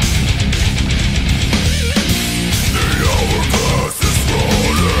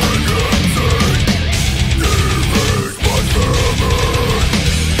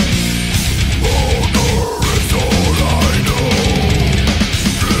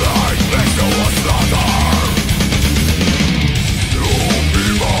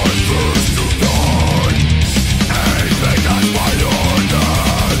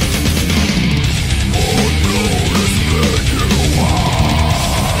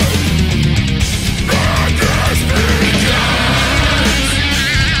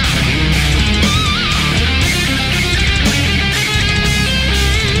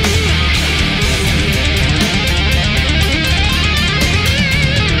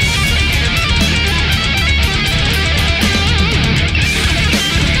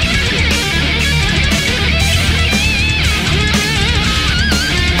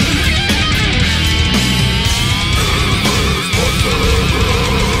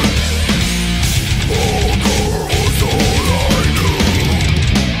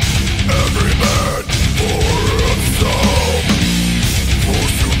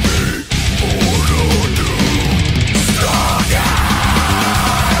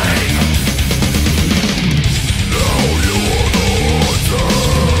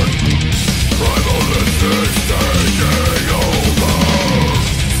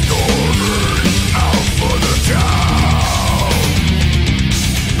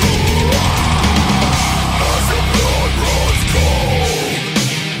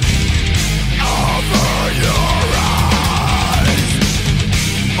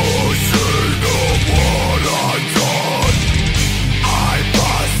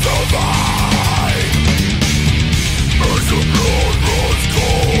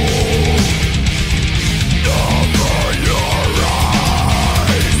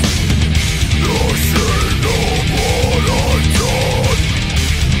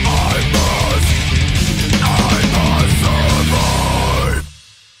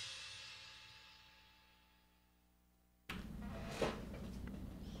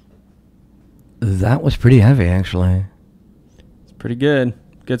 That was pretty heavy, actually. It's pretty good.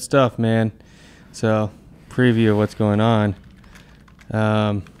 Good stuff, man. So, preview of what's going on.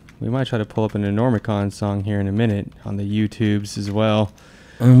 We might try to pull up an Enormicon song here in a minute on the YouTubes as well.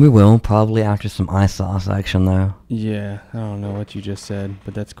 And we will, probably after some iSauce action, though. Yeah, I don't know what you just said,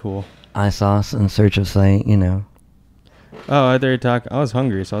 but that's cool. iSauce in search of Saint, you know. Oh, I thought you were talking. I was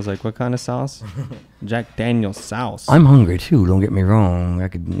hungry, so I was like, what kind of sauce? Jack Daniel's sauce. I'm hungry, too, don't get me wrong. I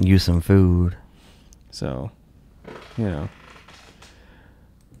could use some food. So, you know.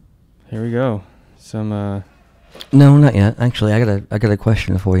 Here we go. Some, No, not yet. Actually, I got a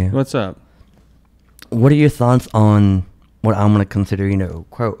question for you. What's up? What are your thoughts on what I'm going to consider, you know,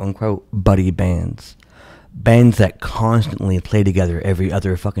 quote-unquote buddy bands? Bands that constantly play together every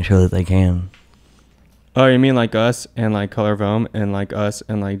other fucking show that they can. Oh, you mean like us and like Color of Home and like us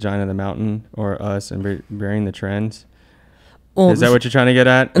and like Giant of the Mountain or us and Bearing the Trends? Well, is that what you're trying to get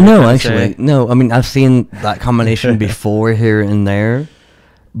at? No, actually. No, I mean, I've seen that combination before here and there,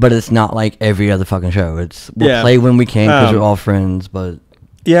 but it's not like every other fucking show. We'll play when we can because we're all friends, but...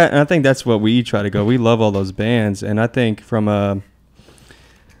 Yeah, and I think that's what we try to go. We love all those bands, and I think from a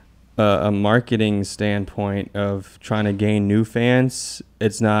marketing standpoint of trying to gain new fans,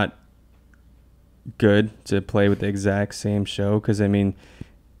 it's not good to play with the exact same show because I mean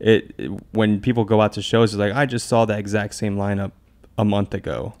when people go out to shows, it's like I just saw that exact same lineup a month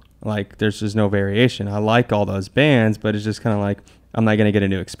ago. Like there's just no variation. I like all those bands, but it's just kind of like I'm not going to get a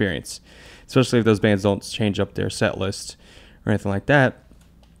new experience, especially if those bands don't change up their set list or anything like that.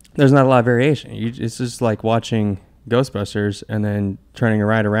 There's not a lot of variation. It's just like watching Ghostbusters and then turning a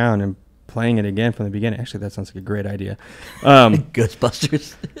ride around and playing it again from the beginning. Actually, that sounds like a great idea.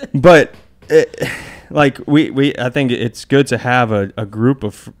 Ghostbusters. But I think it's good to have a group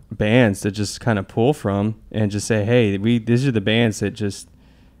of bands to just kind of pull from and just say, hey, these are the bands that just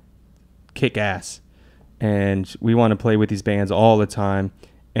kick ass, and we want to play with these bands all the time,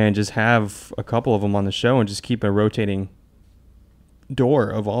 and just have a couple of them on the show and just keep a rotating door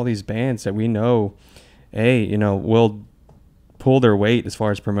of all these bands that we know, hey, you know, will pull their weight as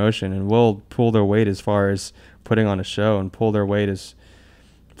far as promotion, and will pull their weight as far as putting on a show, and pull their weight as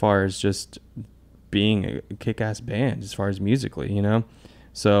far as just being a kick-ass band as far as musically, you know.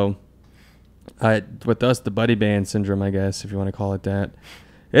 So with us, the buddy band syndrome, I guess, if you want to call it that,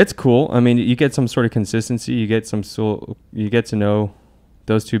 it's cool. I mean, you get some sort of consistency, you get to know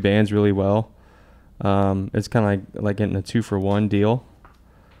those two bands really well. It's kind of like getting a 2-for-1 deal,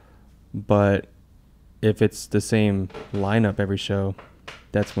 but if it's the same lineup every show,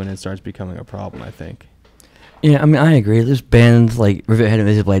 that's when it starts becoming a problem, I think. Yeah, I mean, I agree. There's bands like Rivethead and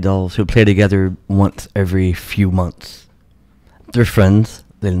Visible Dolls who play together once every few months. They're friends.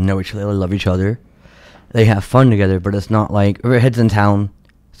 They know each other. They love each other. They have fun together, but it's not like Rivethead's in town,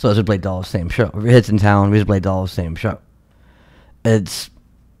 so Visible Dolls, same show. Rivethead's in town, Visible Dolls, same show.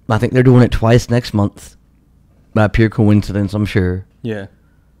 I think they're doing it twice next month. By pure coincidence, I'm sure. Yeah.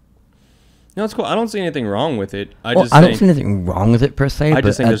 No, it's cool. I don't see anything wrong with it. I don't see anything wrong with it per se. I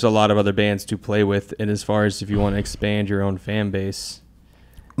just think there's a lot of other bands to play with, and as far as if you want to expand your own fan base.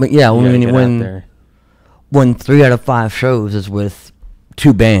 But yeah, when 3 out of 5 shows is with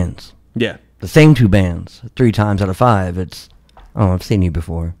 2 bands. Yeah. The same 2 bands, 3 times out of 5, it's, oh, I've seen you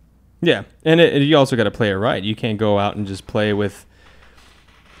before. Yeah, and you also got to play it right. You can't go out and just play with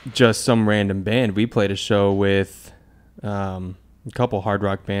just some random band. We played a show with a couple hard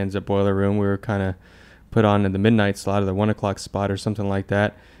rock bands at Boiler Room. We were kind of put on in the midnight slot or the 1 o'clock spot or something like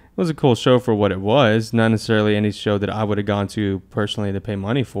that. It was a cool show for what it was. Not necessarily any show that I would have gone to personally to pay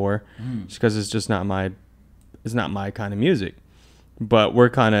money for, just because it's just not my kind of music. But we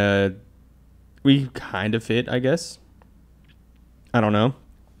kind of fit, I guess. I don't know.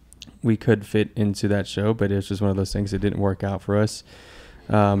 We could fit into that show, but it's just one of those things that didn't work out for us.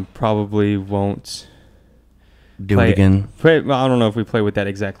 Probably won't do it again. I don't know if we play with that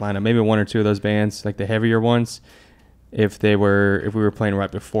exact lineup. Maybe 1 or 2 of those bands, like the heavier ones, if we were playing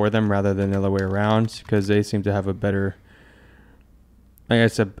right before them rather than the other way around, because they seem to have a better, I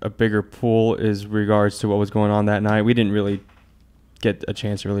guess, a bigger pool as regards to what was going on that night. We didn't really get a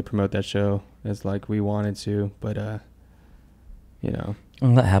chance to really promote that show as like we wanted to, but you know.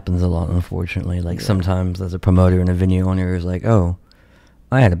 Well, that happens a lot, unfortunately. Like sometimes there's a promoter in a venue owner is like, oh,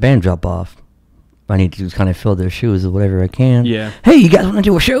 I had a band drop off. I need to just kind of fill their shoes with whatever I can. Yeah. Hey, you guys want to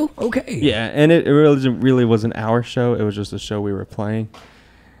do a show? Okay. Yeah, and it really wasn't our show. It was just a show we were playing.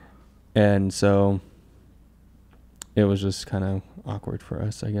 And so it was just kind of awkward for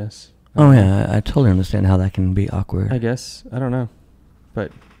us, I guess. Oh, yeah. I totally understand how that can be awkward. I guess. I don't know.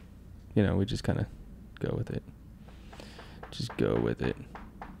 But, you know, we just kind of go with it. Just go with it.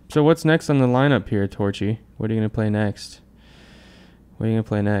 So what's next on the lineup here, Torchy? What are you gonna play next? What are you gonna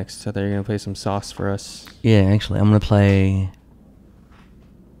play next? I thought you were gonna play some sauce for us. Yeah, actually, I'm gonna play.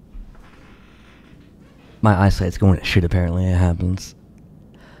 My eyesight's going to shit. Apparently, it happens.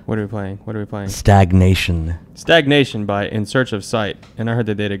 What are we playing? What are we playing? Stagnation. Stagnation by In Search of Sight, and I heard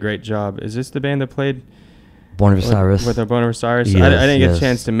they did a great job. Is this the band that played Born of Osiris. with Born of Osiris? Yes, I didn't get yes. a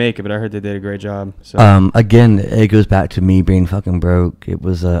chance to make it, but I heard they did a great job. So. Again, it goes back to me being fucking broke. It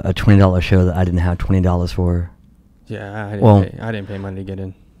was a $20 show that I didn't have $20 for. Yeah, I didn't pay money to get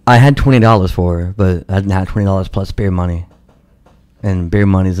in. I had $20 for, but I didn't have $20 plus beer money. And beer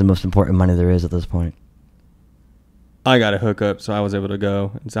money is the most important money there is at this point. I got a hookup, so I was able to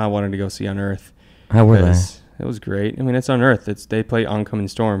go. And so I wanted to go see Unearth. How were they? It was great. I mean, it's Unearth. They play Oncoming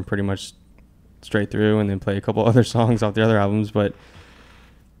Storm pretty much straight through, and then play a couple other songs off the other albums. But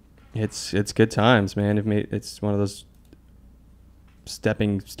it's good times, man. It's one of those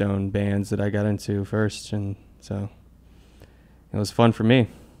stepping stone bands that I got into first, and so it was fun for me.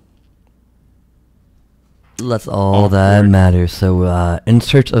 That's all that matters. So, In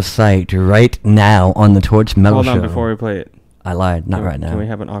Search of Sight right now on the Torch Metal Show. Hold on before we play it. I lied. Not right now. Can we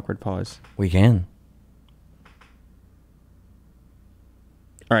have an awkward pause? We can.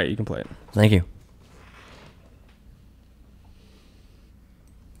 All right, you can play it. Thank you.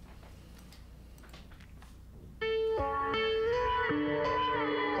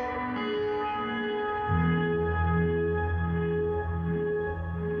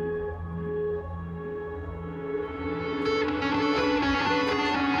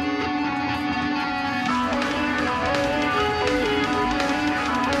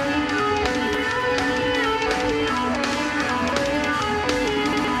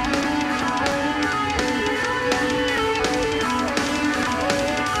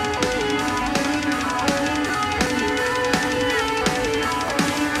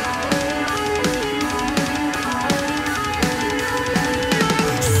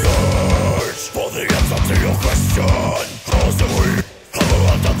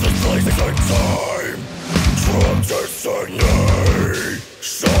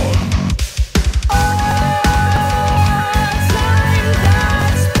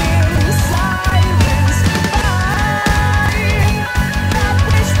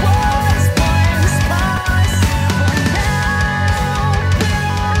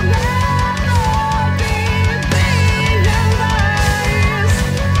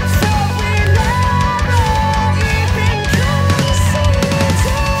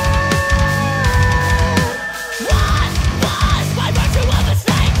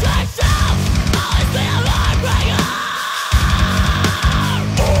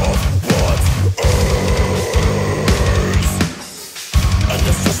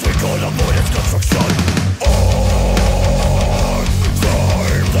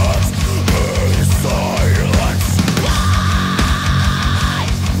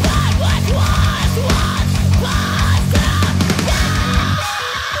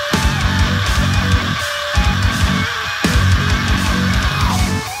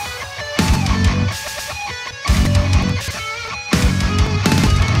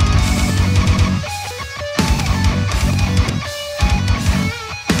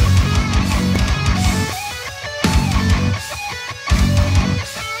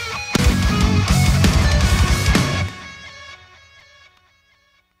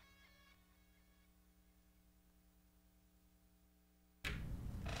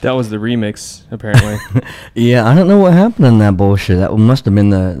 That was the remix, apparently. Yeah, I don't know what happened in that bullshit. That must have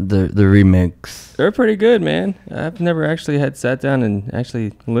been the remix. They're pretty good, man. I've never actually had sat down and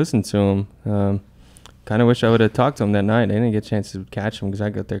actually listened to them. Kind of wish I would have talked to them that night. I didn't get a chance to catch them because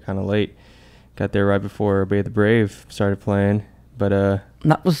I got there kind of late. Got there right before Obey the Brave started playing. But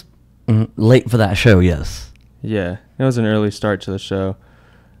that was late for that show, yes. Yeah, it was an early start to the show.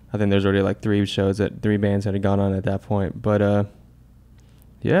 I think there's already like three bands that had gone on at that point. But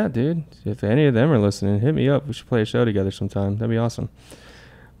yeah, dude, if any of them are listening, hit me up. We should play a show together sometime. That'd be awesome.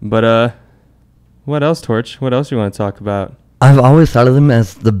 But what else, Torch? What else do you want to talk about? I've always thought of them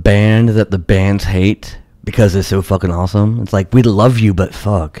as the band that the bands hate because they're so fucking awesome. It's like, we love you, but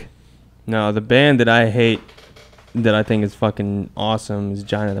fuck. No, the band that I hate that I think is fucking awesome is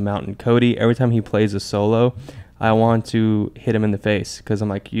Giant of the Mountain. Cody, every time he plays a solo, I want to hit him in the face because I'm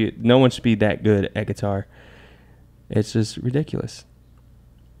like, no one should be that good at guitar. It's just ridiculous.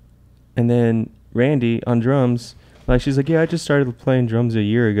 And then Randy on drums, like, she's like, yeah, I just started playing drums a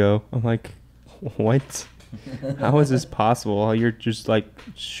year ago. I'm like, what? How is this possible? You're just like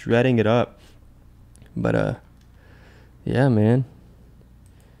shredding it up. But yeah, man.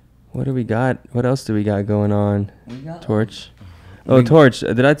 What do we got? What else do we got going on? Torch? Oh, Torch,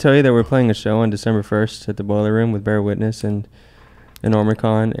 did I tell you that we're playing a show on December 1st at the Boiler Room with Bear Witness and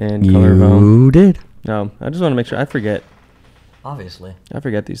Ormicon and Color of Home? You did. No, I just want to make sure. I forget. Obviously. I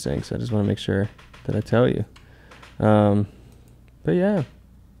forget these things. I just want to make sure that I tell you. But yeah,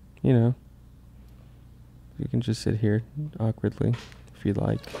 you know, you can just sit here awkwardly if you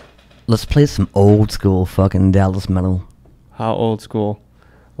like. Let's play some old school fucking Dallas metal. How old school?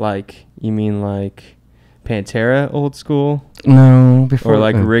 Like, you mean like Pantera old school? No, before. Or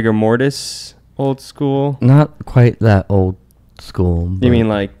like Rigor Mortis old school? Not quite that old school. You mean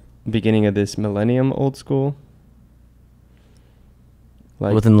like beginning of this millennium old school?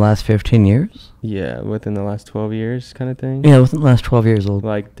 Like within the last 15 years? Yeah, within the last 12 years kind of thing? Yeah, within the last 12 years old.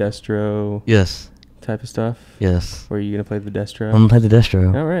 Like Destro Yes. type of stuff? Yes. Or are you going to play the Destro? I'm going to play the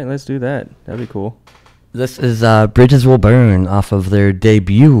Destro. All right, let's do that. That'd be cool. This is Bridges Will Burn off of their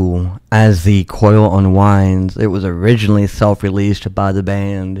debut as the Coil Unwinds. It was originally self-released by the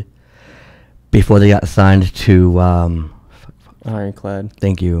band before they got signed to... Ironclad.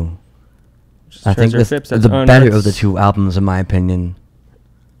 Thank you. Just I think this is the better of the two albums, in my opinion.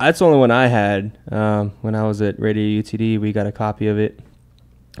 That's the only one I had. When I was at Radio UTD, we got a copy of it,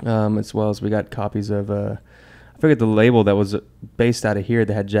 as well as we got copies of, I forget the label that was based out of here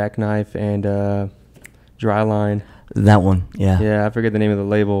that had Jackknife and Dryline. That one, yeah. Yeah, I forget the name of the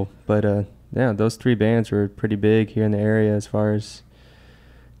label, but yeah, those three bands were pretty big here in the area as far as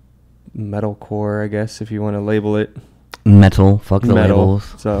metalcore, I guess, if you want to label it. Metal, fuck the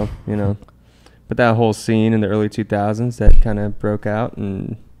labels. So, you know, but that whole scene in the early 2000s that kind of broke out,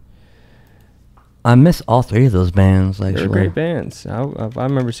 and I miss all three of those bands, actually. they were great bands. I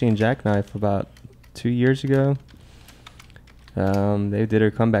remember seeing Jackknife about 2 years ago. They did a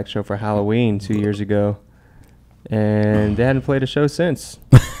comeback show for Halloween 2 years ago, and they hadn't played a show since.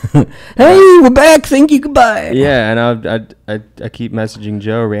 Hey, we're back. Thank you. Goodbye. Yeah, and I keep messaging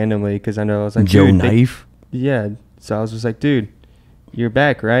Joe randomly because I know I was like, Joe dude, Knife. yeah. So I was just like, dude, you're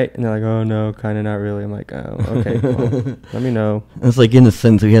back, right? And they're like, oh no, kind of not really. I'm like, oh, okay, well, let me know. It's like, in a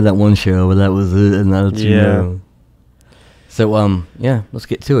sense, we had that one show, but that was it, and that's you know. So yeah, let's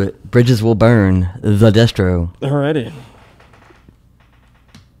get to it. Bridges Will Burn, the Destro. Alrighty.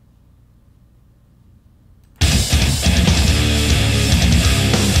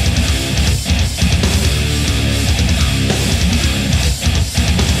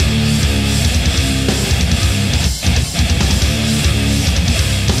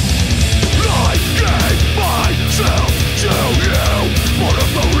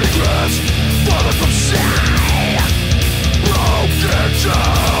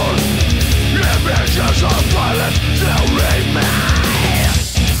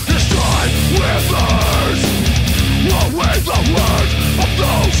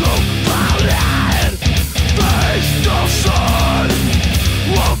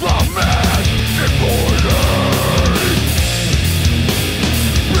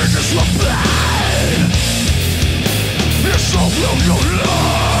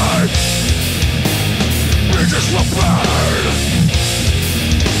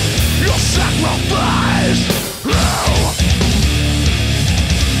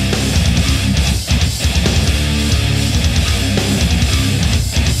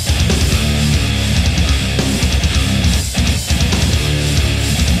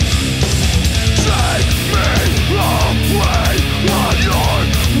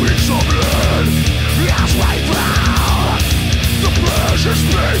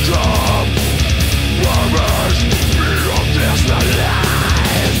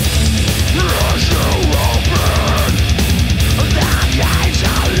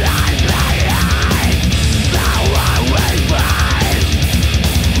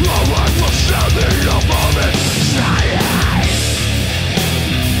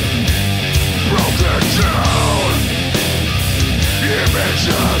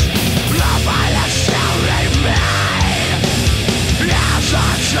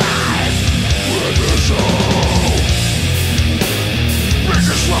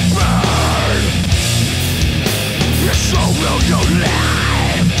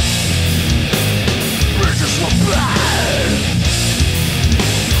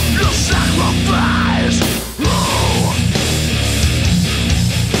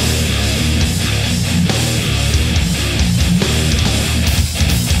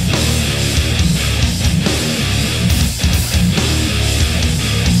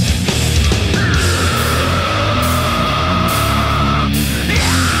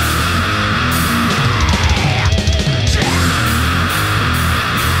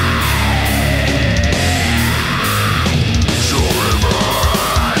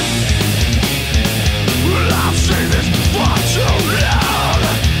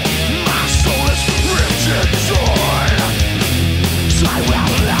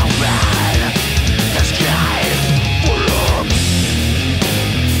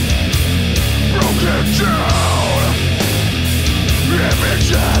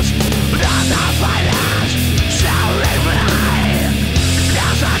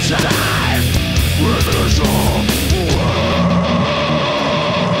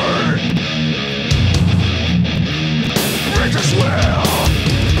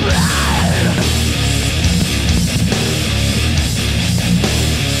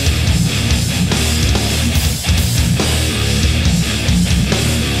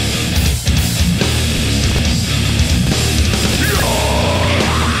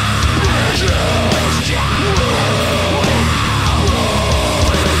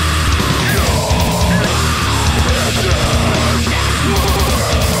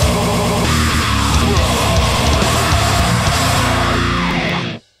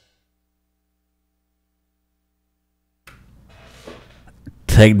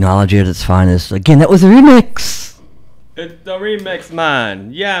 Technology at its finest. Again, that was a remix. It's the remix,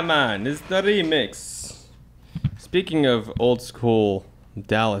 man. Yeah, man. It's the remix. Speaking of old school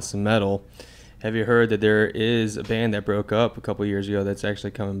Dallas metal, have you heard that there is a band that broke up a couple years ago that's actually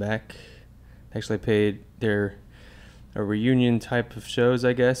coming back? Actually paid their a reunion type of shows,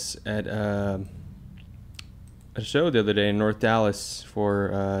 I guess, at a show the other day in North Dallas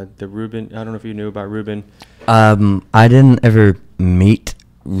for the Ruben. I don't know if you knew about Ruben. I didn't ever meet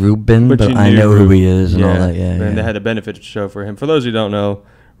Ruben, but you I knew know who Ruben. he is and all that. Yeah, And they had a benefit show for him. For those who don't know,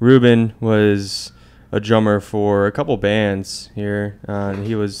 Ruben was a drummer for a couple bands here. And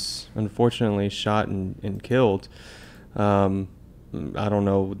he was unfortunately shot and killed. I don't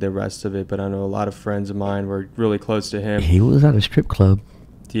know the rest of it, but I know a lot of friends of mine were really close to him. He was at a strip club.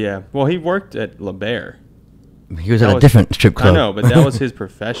 Yeah. Well, he worked at La Bear. He was at a different strip club. I know, but that was his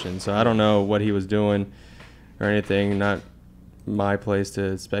profession, so I don't know what he was doing or anything. Not my place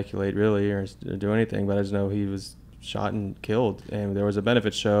to speculate, really, or do anything, but I just know he was shot and killed, and there was a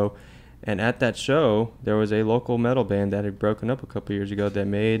benefit show, and at that show, there was a local metal band that had broken up a couple years ago that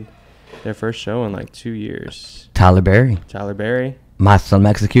made their first show in like 2 years. Tyler Berry. Tyler Berry. My Son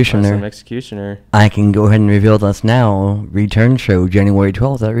Executioner. My Son Executioner. I can go ahead and reveal this now. Return show January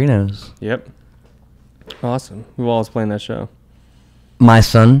 12th at Reno's. Yep. Awesome. Who all is playing that show? My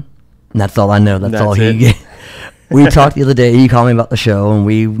son. That's all I know. That's all it. he. We talked the other day. He called me about the show, and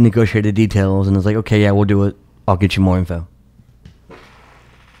we negotiated details. And it was like, okay, yeah, we'll do it. I'll get you more info.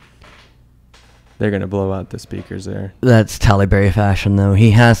 They're gonna blow out the speakers there. That's Tyler Berry fashion, though.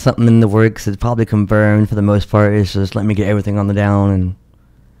 He has something in the works. It's probably confirmed for the most part. It's just let me get everything on the down and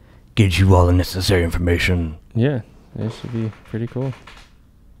get you all the necessary information. Yeah, it should be pretty cool.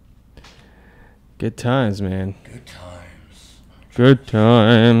 Good times, man. Good times. Good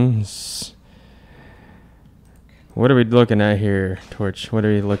times. What are we looking at here, Torch? What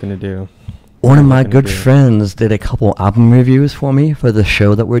are you looking to do? One of my good friends did a couple album reviews for me for the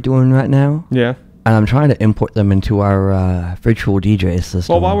show that we're doing right now. Yeah. And I'm trying to import them into our virtual DJ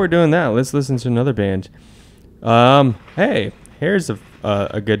system. Well, while we're doing that, let's listen to another band. Hey, here's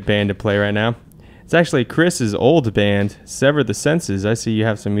a good band to play right now. It's actually Chris's old band, Sever the Senses. I see you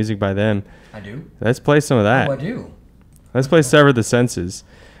have some music by them. I do? Let's play some of that. Oh, I do. Let's play Sever the Senses.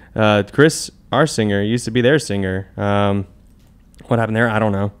 Chris, our singer, used to be their singer. What happened there? I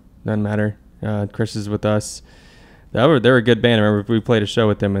don't know. Doesn't matter. Chris is with us. They were a good band. I remember we played a show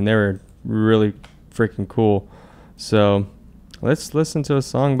with them, and they were really freaking cool. So let's listen to a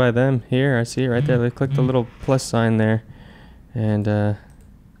song by them here. I see it right there. Let's click the little plus sign there. And,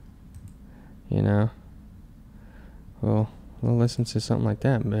 you know, we'll listen to something like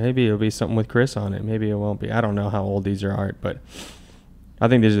that. Maybe it'll be something with Chris on it. Maybe it won't be. I don't know how old these are, but I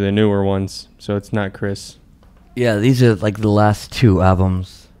think these are the newer ones, so it's not Chris. Yeah, these are like the last two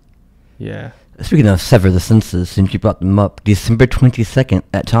albums. Yeah. Speaking of Sever the Senses, since you brought them up, December 22nd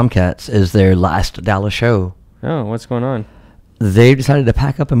at Tomcats is their last Dallas show. Oh, what's going on? They decided to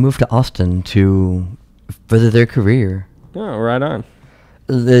pack up and move to Austin to further their career. Oh, right on.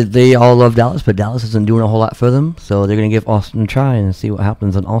 They all love Dallas, but Dallas isn't doing a whole lot for them, so they're going to give Austin a try and see what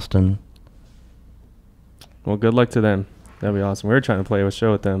happens in Austin. Well, good luck to them. That'd be awesome. We were trying to play a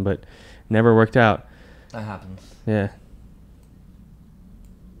show with them, but never worked out. That happens. Yeah.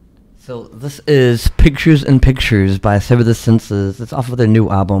 So this is Pictures in Pictures by Sever the Senses. It's off of their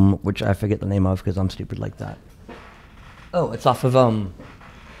new album, which I forget the name of because I'm stupid like that. Oh, it's off of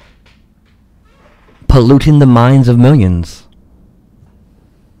Polluting the Minds of Millions.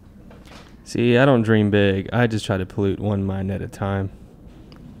 See, I don't dream big. I just try to pollute one mind at a time.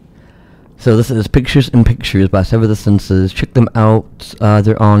 So this is Pictures in Pictures by Sever the Senses. Check them out.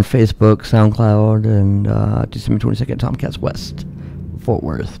 They're on Facebook, SoundCloud, and December 22nd, Tomcats West, Fort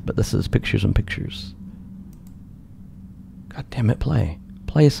Worth. But this is Pictures in Pictures. God damn it, play.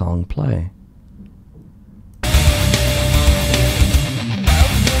 Play a song, play.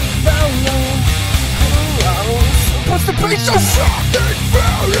 What's the piece of something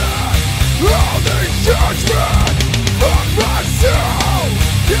failure? All the judgment of my soul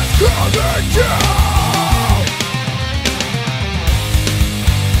is coming down.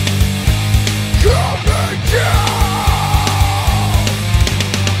 Coming down.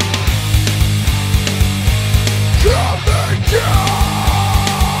 Coming down.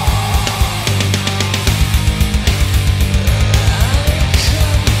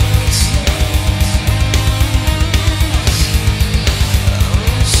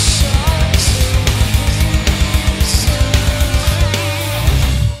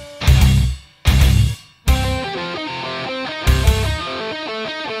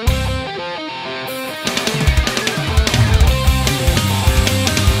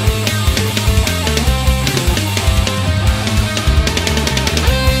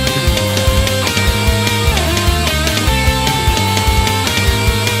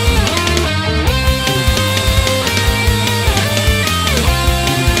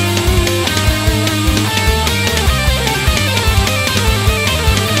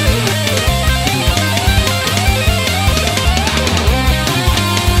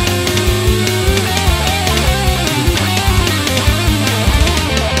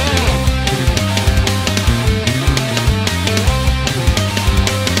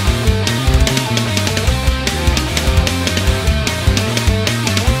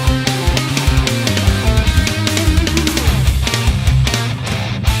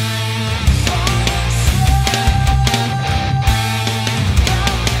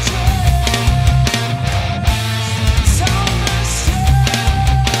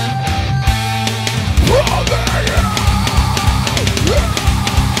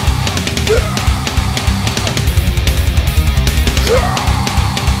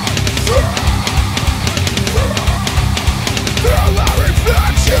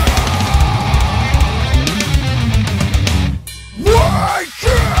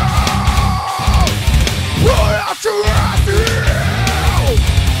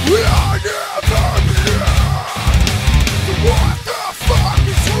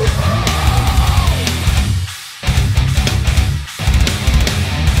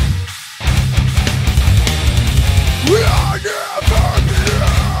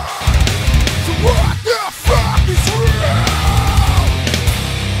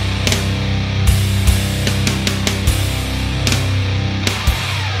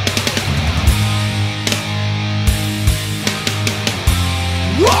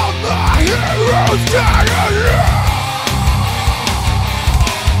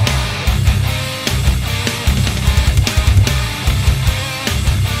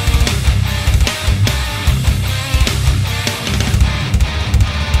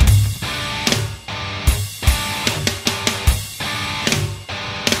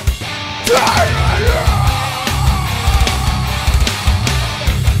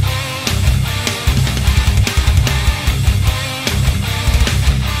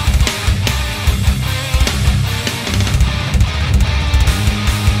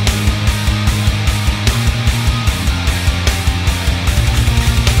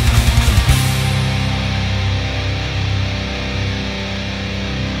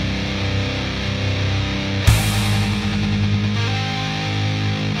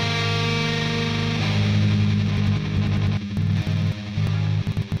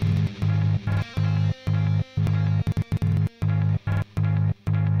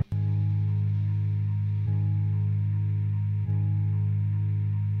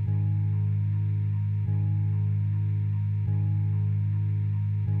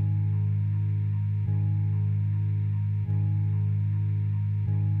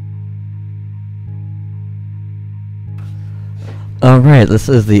 Alright, this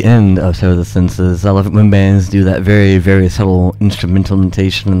is the end of Show the Senses. I love it when bands do that very, very subtle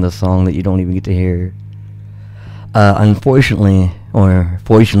instrumentation in the song that you don't even get to hear. Unfortunately, or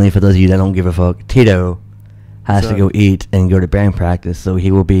fortunately for those of you that don't give a fuck, Tito has to go eat and go to band practice, so he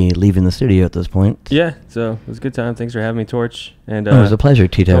will be leaving the studio at this point. Yeah, so it was a good time. Thanks for having me, Torch. And it was a pleasure,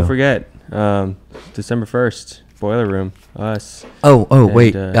 Tito. Don't forget, December 1st, Boiler Room, us.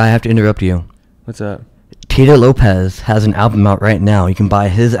 Wait, I have to interrupt you. What's up? Tito Lopez has an album out right now. You can buy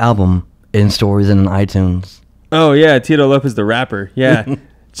his album in stores and on iTunes. Oh, yeah, Tito Lopez, the rapper. Yeah,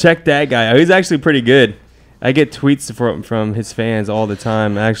 check that guy out. He's actually pretty good. I get tweets from his fans all the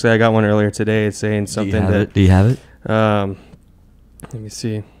time. Actually, I got one earlier today saying something Do you have it? Let me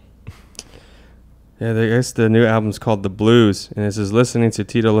see. Yeah, I guess the new album's called The Blues, and this is listening to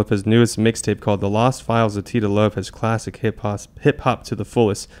Tito Lopez's newest mixtape called The Lost Files of Tito Lopez, classic hip-hop to the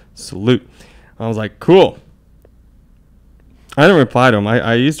fullest. Salute. I was like, cool. I didn't reply to him.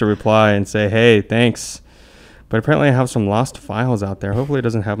 I used to reply and say, hey, thanks. But apparently I have some lost files out there. Hopefully it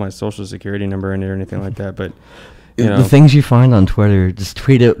doesn't have my social security number in it or anything like that. But you know. The things you find on Twitter, just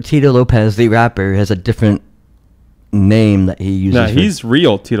Tito Lopez, the rapper, has a different name that he uses. No, he's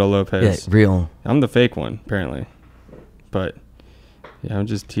real Tito Lopez. Yeah, real. I'm the fake one, apparently. But yeah, I'm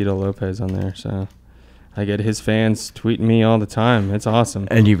just Tito Lopez on there, so I get his fans tweeting me all the time. It's awesome.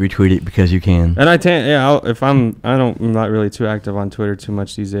 And you retweet it because you can. And I'm not really too active on Twitter too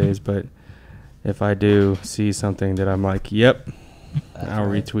much these days, but if I do see something that I'm like, yep, I'll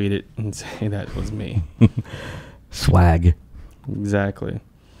retweet it and say that was me. Swag. Exactly.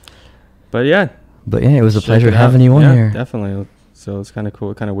 But yeah. It was a pleasure having you on here. Definitely. So it's kind of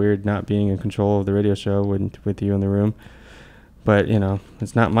cool, kind of weird not being in control of the radio show with you in the room. But,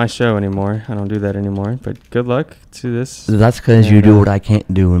 it's not my show anymore. I don't do that anymore. But good luck to this. That's because you do what I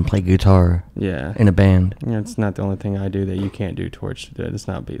can't do and play guitar in a band. Yeah, it's not the only thing I do that you can't do, Torch.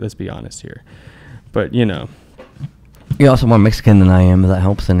 Let's be honest here. But, You're also more Mexican than I am, if that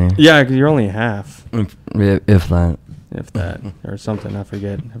helps any. Yeah, because you're only half. If that. If that. Or something. I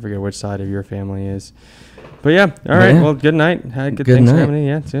forget which side of your family is. But yeah, all right. Well, good night. Had a good Thanksgiving.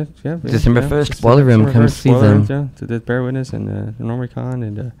 Yeah. December 1st, Boiler Room. Come see them. To the Bear Witness and Normicon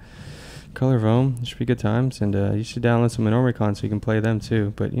and Color Rome. It should be good times. And you should download some Normicon so you can play them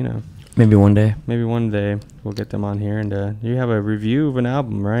too. But, Maybe one day. Maybe one day we'll get them on here. And you have a review of an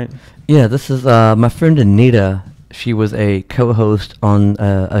album, right? Yeah, this is my friend Anita. She was a co-host on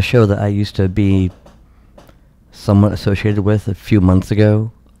a show that I used to be somewhat associated with a few months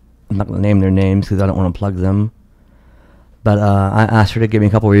ago. I'm not going to name their names because I don't want to plug them. But I asked her to give me a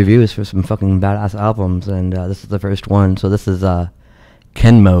couple reviews for some fucking badass albums, and this is the first one. So this is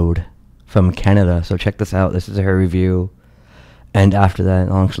Ken Mode from Canada. So check this out. This is her review. And after that,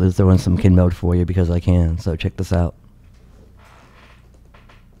 I'll actually throw in some Ken Mode for you because I can. So check this out.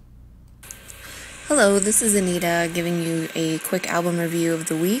 Hello, this is Anita giving you a quick album review of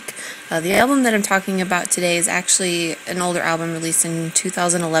the week. The album that I'm talking about today is actually an older album released in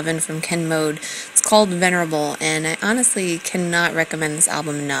 2011 from Ken Mode. It's called Venerable, and I honestly cannot recommend this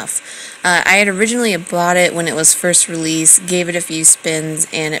album enough. I had originally bought it when it was first released, gave it a few spins,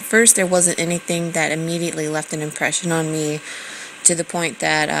 and at first there wasn't anything that immediately left an impression on me, to the point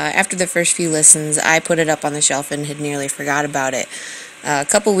that after the first few listens, I put it up on the shelf and had nearly forgot about it. A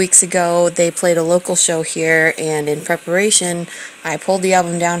couple weeks ago, they played a local show here, and in preparation, I pulled the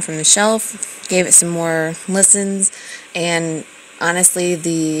album down from the shelf, gave it some more listens, and honestly,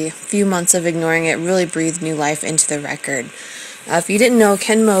 the few months of ignoring it really breathed new life into the record. If you didn't know,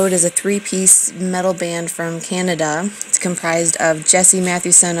 Ken Mode is a three-piece metal band from Canada. It's comprised of Jesse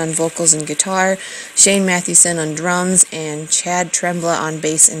Mathewson on vocals and guitar, Shane Mathewson on drums, and Chad Trembla on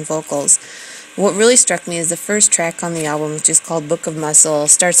bass and vocals. What really struck me is the first track on the album, which is called Book of Muscle,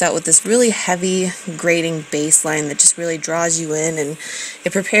 starts out with this really heavy, grating bass line that just really draws you in, and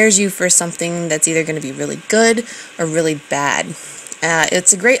it prepares you for something that's either going to be really good or really bad.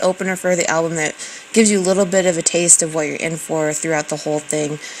 It's a great opener for the album that gives you a little bit of a taste of what you're in for throughout the whole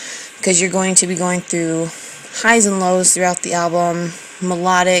thing, because you're going to be going through highs and lows throughout the album,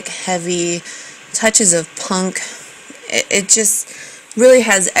 melodic, heavy, touches of punk. It just really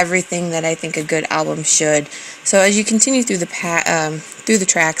has everything that I think a good album should. So as you continue through the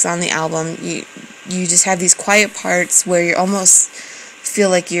tracks on the album, you just have these quiet parts where you almost feel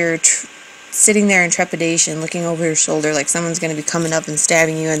like you're sitting there in trepidation, looking over your shoulder like someone's going to be coming up and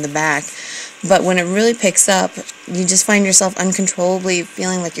stabbing you in the back. But when it really picks up, you just find yourself uncontrollably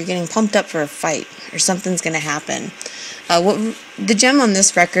feeling like you're getting pumped up for a fight or something's going to happen. The gem on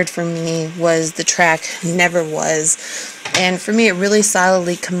this record for me was the track Never Was. And for me, it really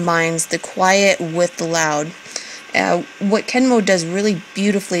solidly combines the quiet with the loud. What Ken Mode does really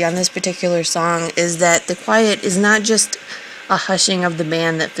beautifully on this particular song is that the quiet is not just a hushing of the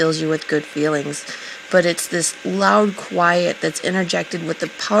band that fills you with good feelings, but it's this loud quiet that's interjected with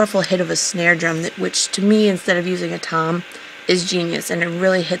the powerful hit of a snare drum, which to me, instead of using a tom, is genius, and it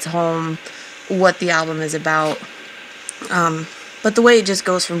really hits home what the album is about. But the way it just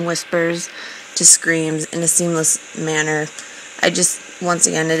goes from whispers to screams in a seamless manner, once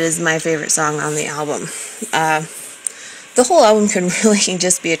again, it is my favorite song on the album. The whole album could really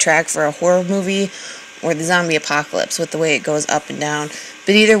just be a track for a horror movie or the zombie apocalypse with the way it goes up and down.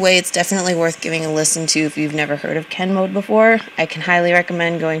 But either way, it's definitely worth giving a listen to if you've never heard of Ken Mode before. I can highly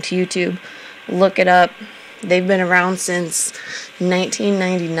recommend going to YouTube, look it up. They've been around since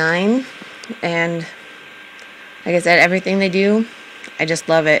 1999, and like I said, everything they do, I just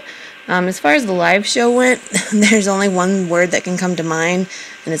love it. As far as the live show went, there's only one word that can come to mind,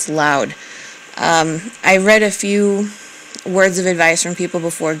 and it's loud. I read a few words of advice from people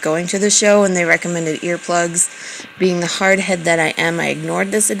before going to the show, and they recommended earplugs. Being the hardhead that I am, I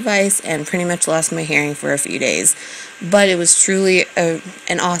ignored this advice and pretty much lost my hearing for a few days. But it was truly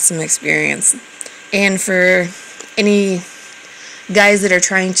an awesome experience. And for any guys that are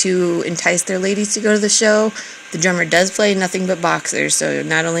trying to entice their ladies to go to the show, the drummer does play nothing but boxers, so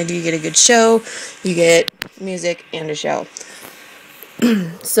not only do you get a good show, you get music and a show.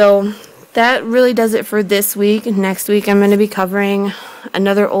 So that really does it for this week. Next week I'm going to be covering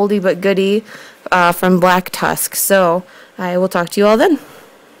another oldie but goodie from Black Tusk. So I will talk to you all then.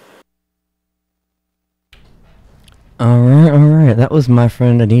 Alright. That was my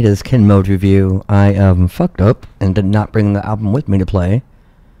friend Anita's Ken Mode review. I fucked up and did not bring the album with me to play.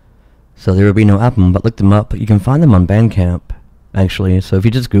 So there will be no album, but look them up. You can find them on Bandcamp, actually. So if you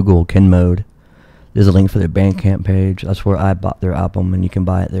just Google Ken Mode, there's a link for their Bandcamp page. That's where I bought their album, and you can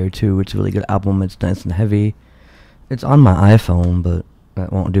buy it there too. It's a really good album. It's nice and heavy. It's on my iPhone, but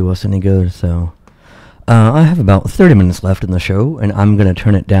that won't do us any good. So I have about 30 minutes left in the show, and I'm going to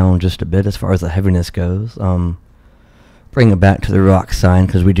turn it down just a bit as far as the heaviness goes. Bring it back to the rock side,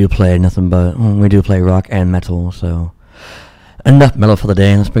 because we do play rock and metal. So enough metal for the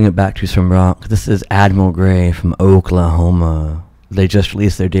day. Let's bring it back to some rock. This is Admiral Grey from Oklahoma. They just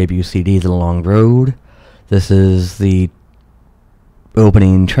released their debut CD, The Long Road. This is the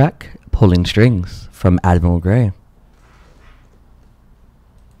opening track, Pulling Strings, from Admiral Grey.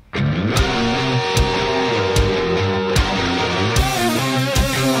 Crazy.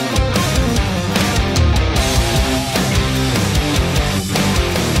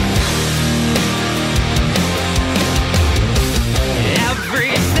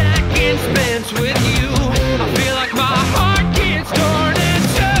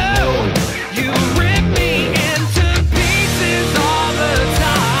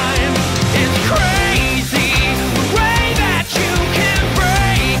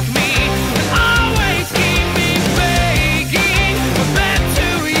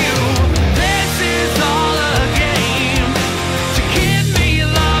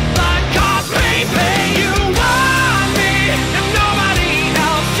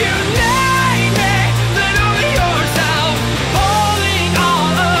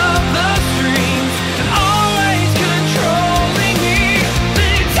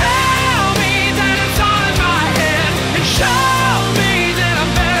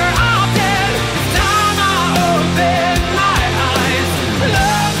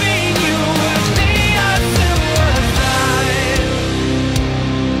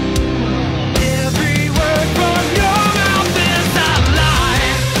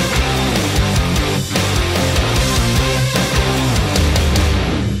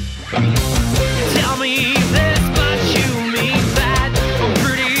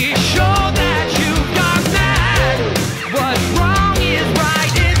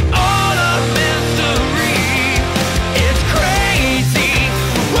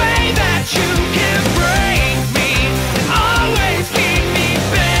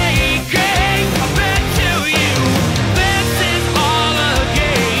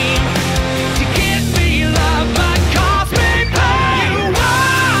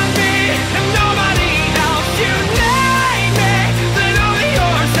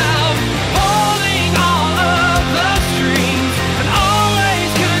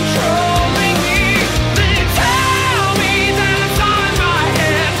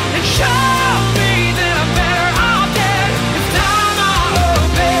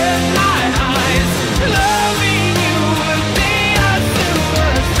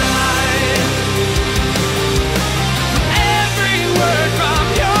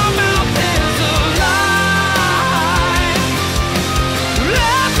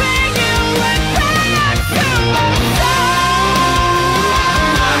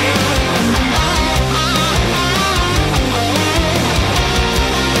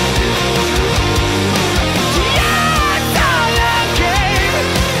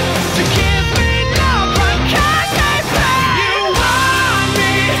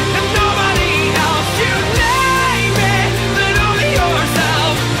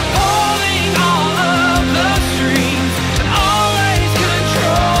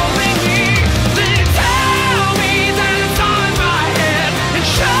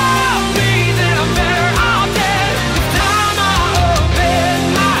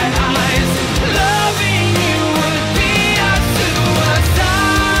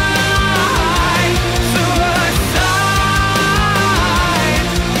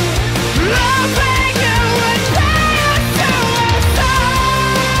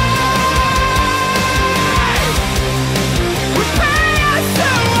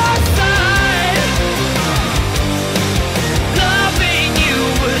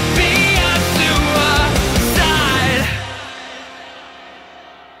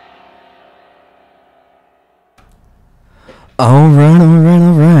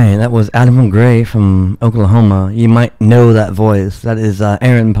 Alright. That was Adam Gray from Oklahoma. You might know that voice. That is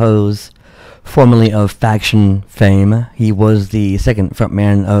Aaron Pose, formerly of Faction fame. He was the second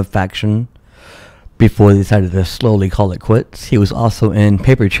frontman of Faction before they decided to slowly call it quits. He was also in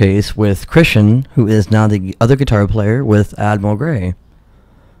Paper Chase with Christian, who is now the other guitar player with Admiral Gray.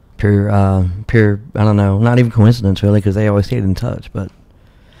 Pure, I don't know, not even coincidence really, because they always stayed in touch, but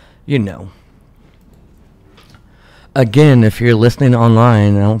you know. Again, if you're listening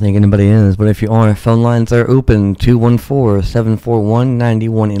online, I don't think anybody is, but if you are, phone lines are open,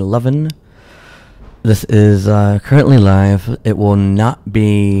 214-741-9111. This is currently live. It will not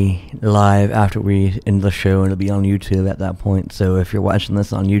be live after we end the show. It'll be on YouTube at that point. So if you're watching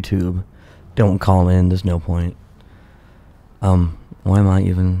this on YouTube, don't call in. There's no point. Why am I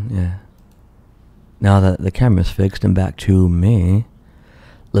even... Yeah. Now that the camera's fixed and back to me,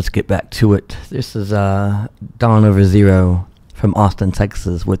 let's get back to it. This is Dawn Over Zero from Austin,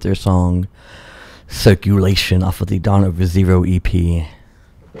 Texas with their song Circulation off of the Dawn Over Zero EP.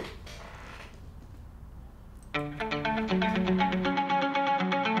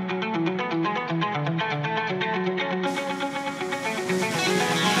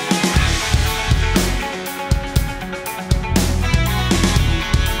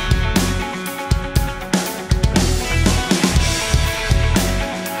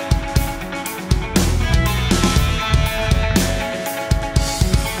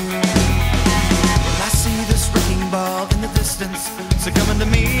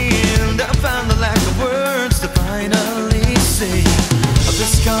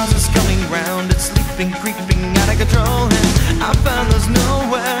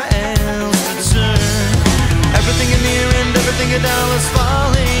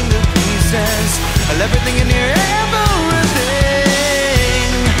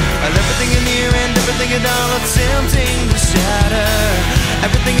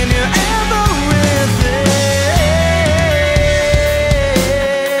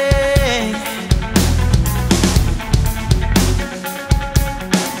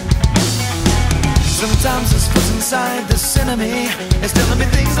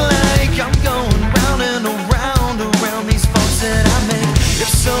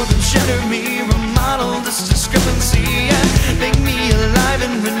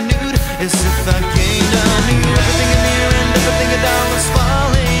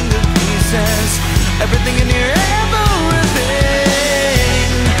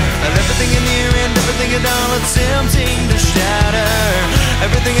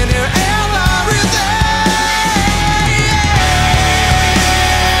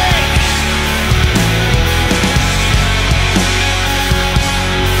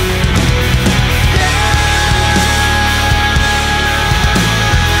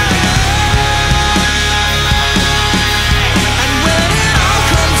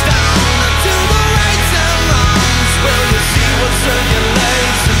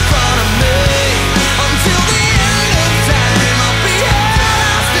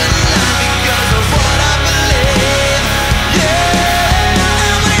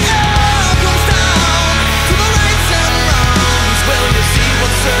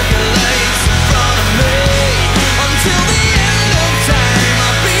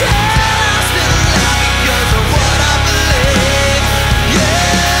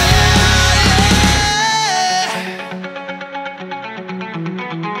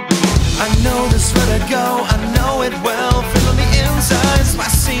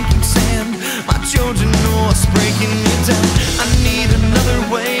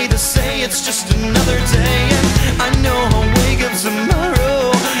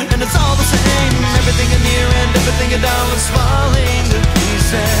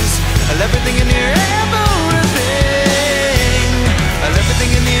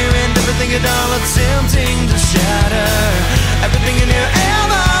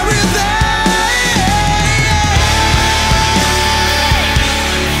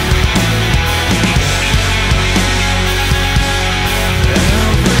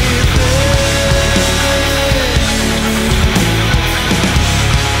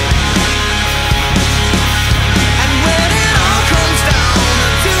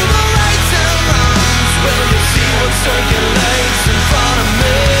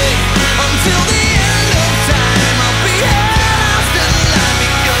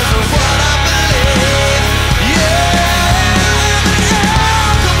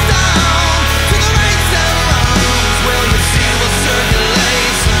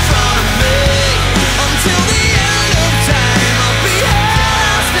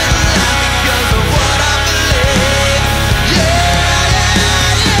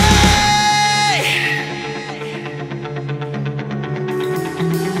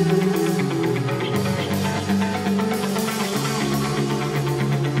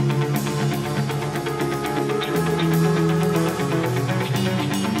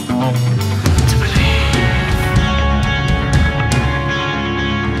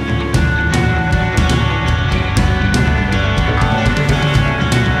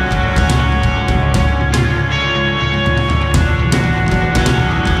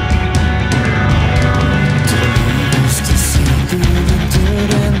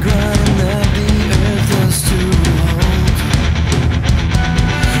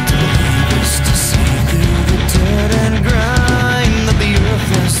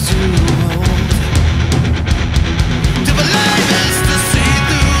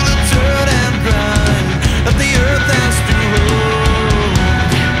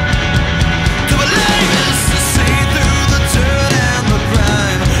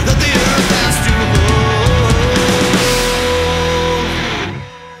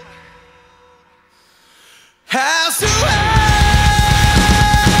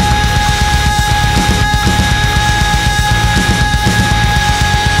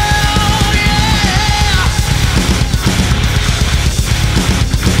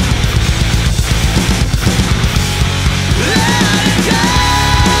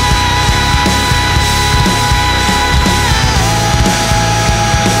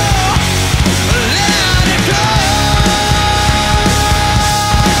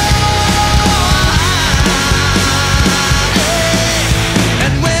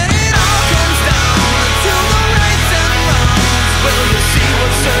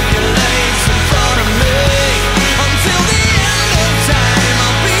 circulates in front of me. Until the end of time,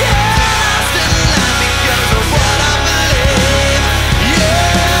 I'll be last in line because of what I believe.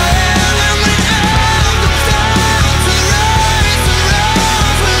 Yeah, when the end comes down to rise and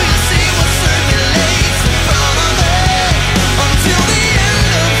rise, will you see what circulates in front of me? Until the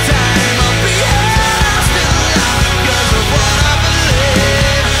end of time, I'll be last in line because of what I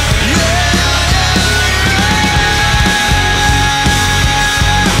believe. Yeah,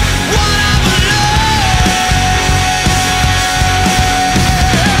 what I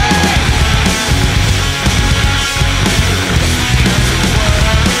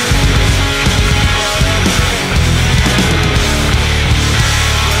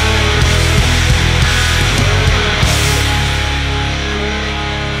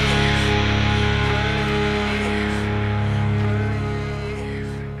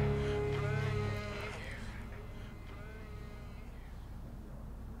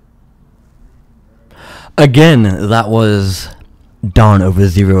Again, that was Dawn Over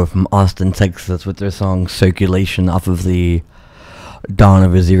Zero from Austin, Texas, with their song Circulation off of the Dawn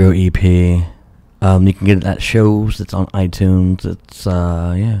Over Zero EP. You can get it at shows, it's on iTunes, it's,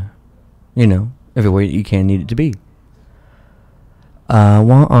 yeah, you know, everywhere you can need it to be.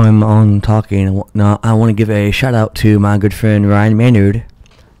 While I'm on talking and whatnot, I want to give a shout out to my good friend Ryan Maynard,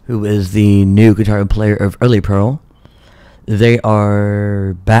 who is the new guitar player of Early Pearl. They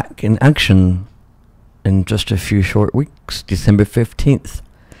are back in action in just a few short weeks, December 15th.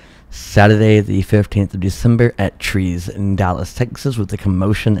 Saturday the 15th of December at Trees in Dallas, Texas with the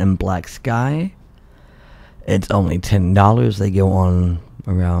Commotion and Black Sky. It's only $10. They go on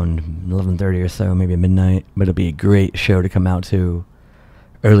around 11:30 or so, maybe midnight. But it'll be a great show to come out to.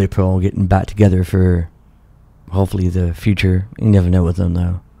 Early Pearl getting back together for hopefully the future. You never know with them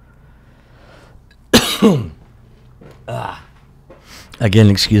though.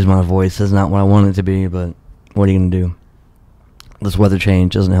 Again, excuse my voice. That's not what I want it to be, but what are you going to do? This weather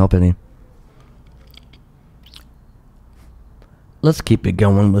change doesn't help any. Let's keep it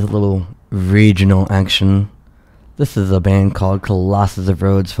going with a little regional action. This is a band called Colossus of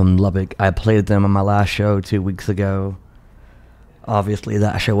Rhodes from Lubbock. I played them on my last show 2 weeks ago. Obviously,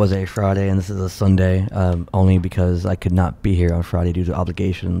 that show was a Friday, and this is a Sunday, only because I could not be here on Friday due to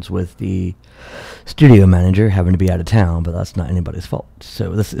obligations with the studio manager having to be out of town, but that's not anybody's fault.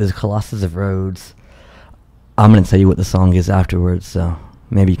 So this is Colossus of Rhodes. I'm going to tell you what the song is afterwards, so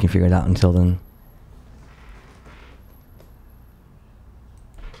maybe you can figure it out until then.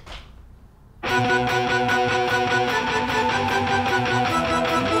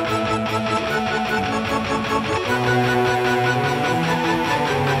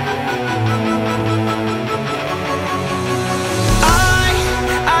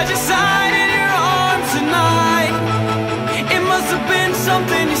 I just sighed in your arms tonight. It must have been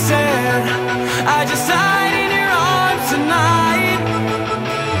something you said. I just sighed in your arms tonight.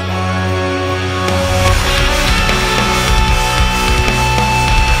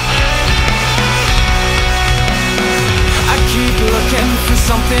 I keep looking for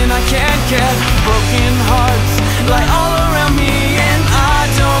something I can't get. Broken hearts lie all around me, and I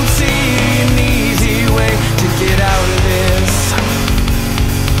don't see an easy way to get out of this.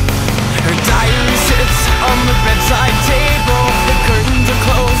 Her diary sits on the bedside table. The curtains are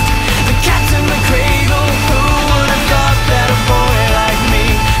closed, the cat's in the cradle. Who would have thought that a boy like me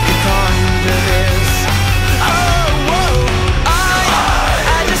could come to this? Oh, whoa,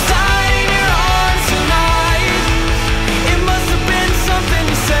 I just died in your arms tonight. It must have been something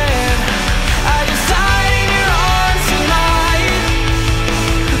you said. I just died in your arms tonight.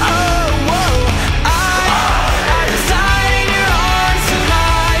 Oh, whoa, I just died in your arms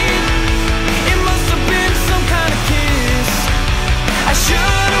tonight. It must have been some kind of kiss. I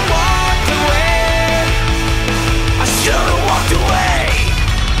should have walked away. I should have walked away.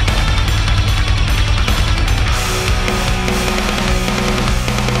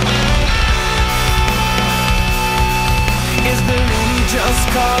 Is there any just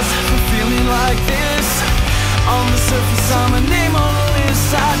cause for feeling like this? On the surface I'm a name on the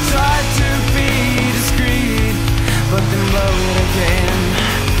list. I tried to be discreet, but then blow it again.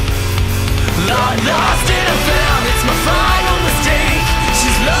 Lost and found, it's my final mistake.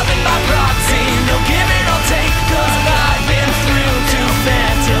 She's loving my proxy, no give it or take. Cause I've been through too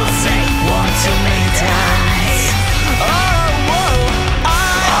fantasy one too many times. Oh, whoa,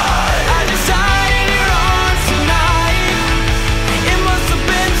 I just died in your arms tonight. It must have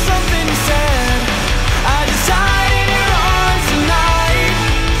been something you said. I just died in your arms tonight.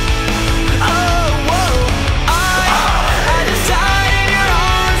 Oh, whoa, I just died in your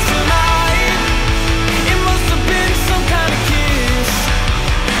arms tonight. It must have been some kind of kiss.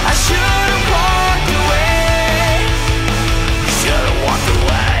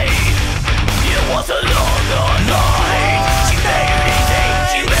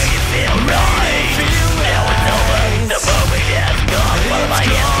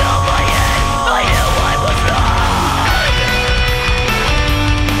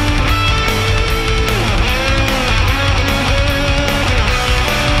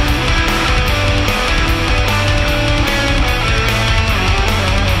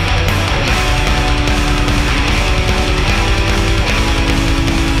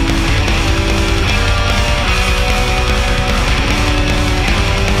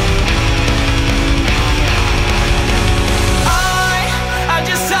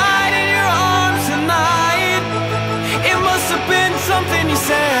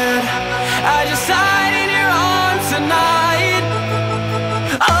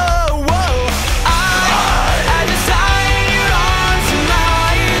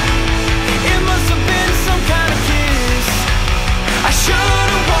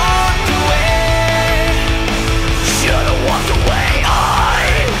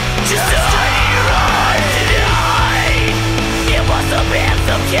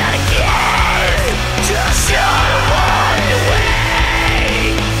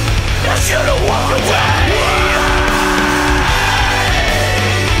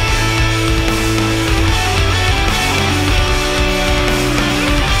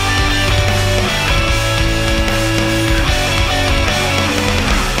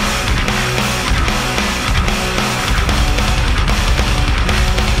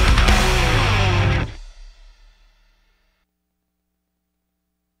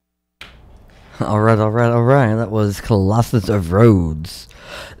 Alright. That was Colossus of Rhodes.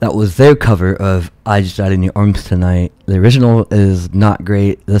 That was their cover of I Just Died in Your Arms Tonight. The original is not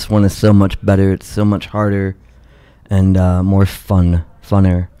great. This one is so much better. It's so much harder and more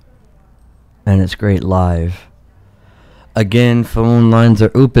funner. And it's great live. Again, phone lines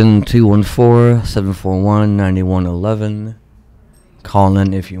are open 214-741-9111. Call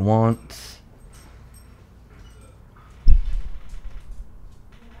in if you want.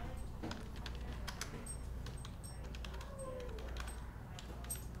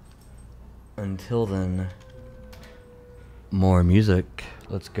 Until then, more music.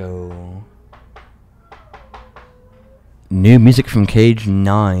 Let's go. New music from Cage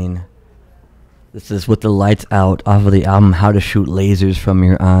 9. This is With the Lights Out off of the album How to Shoot Lasers from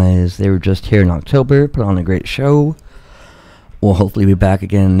Your Eyes. They were just here in October, put on a great show. We'll hopefully be back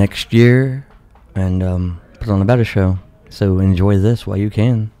again next year and put on a better show. So enjoy this while you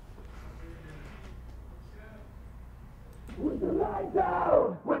can. With the lights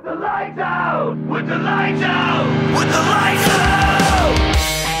out! With the lights out! With the lights out! With the lights out!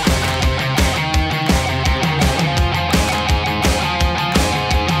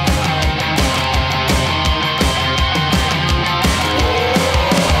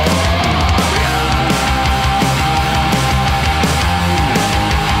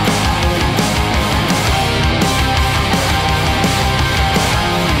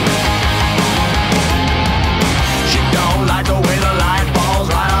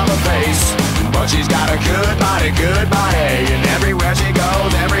 But she's got a good body, good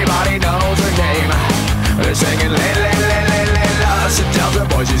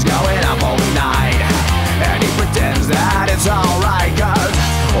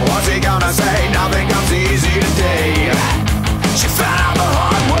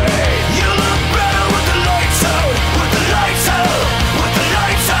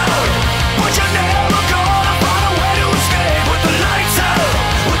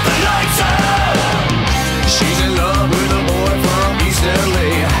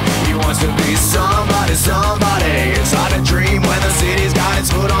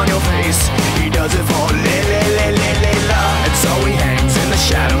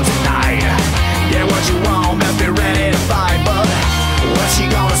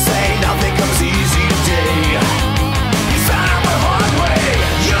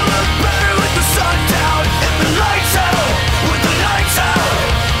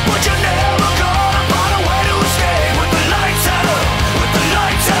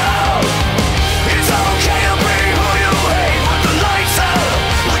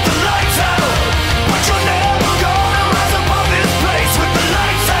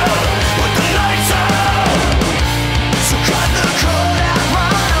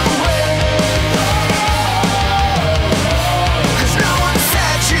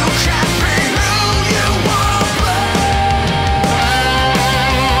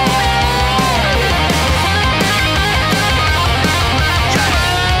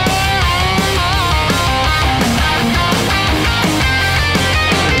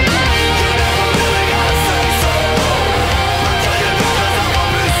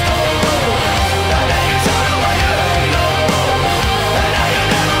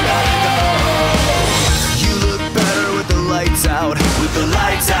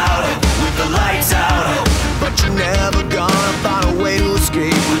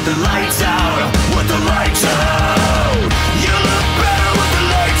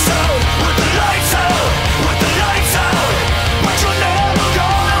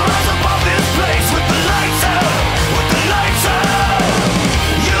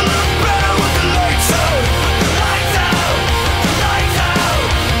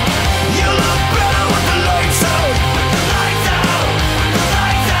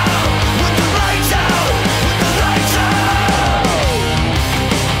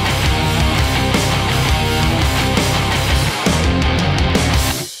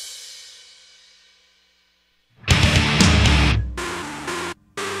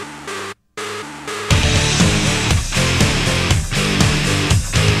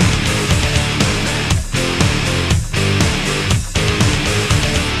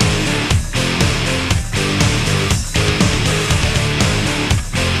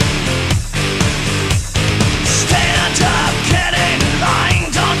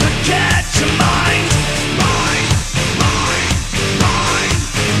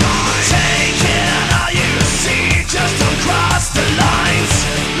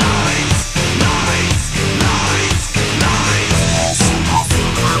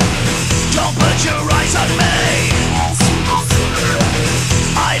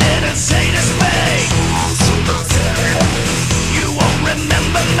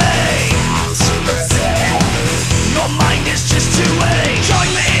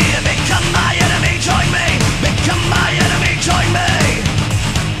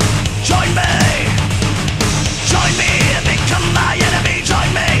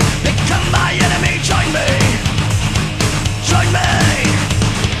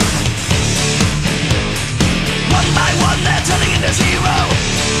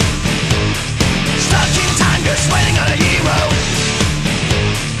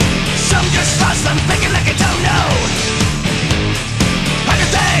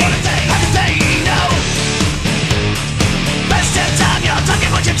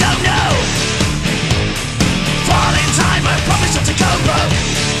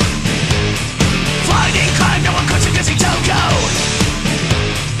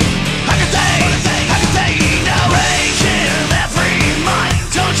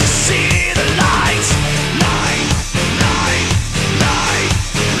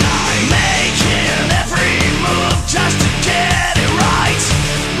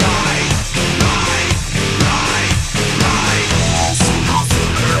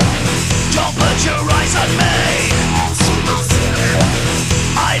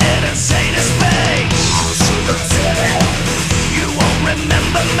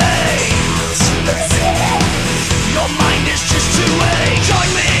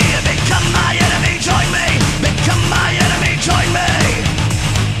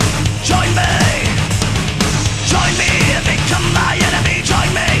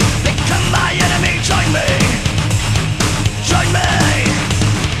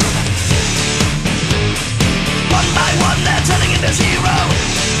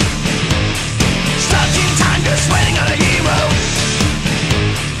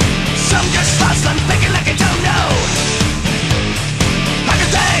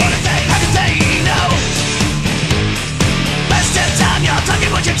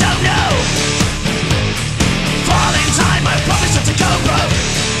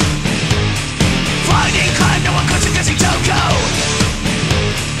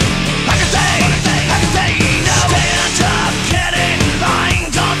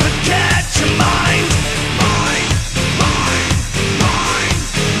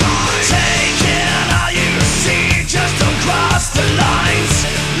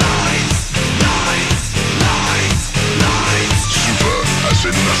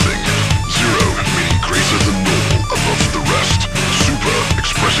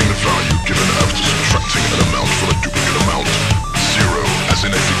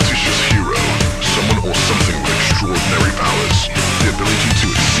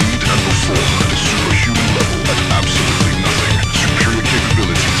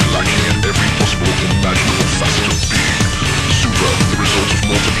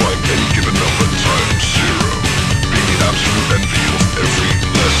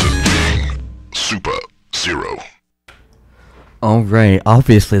Alright,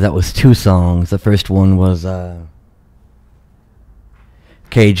 obviously that was two songs. The first one was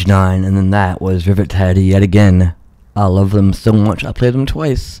Cage 9, and then that was Rivet Head yet again. I love them so much, I played them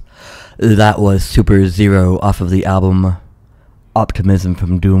twice. That was Super Zero off of the album Optimism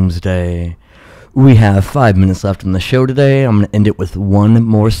from Doomsday. We have 5 minutes left in the show today. I'm going to end it with one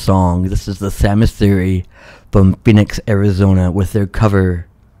more song. This is the Samus Theory from Phoenix, Arizona, with their cover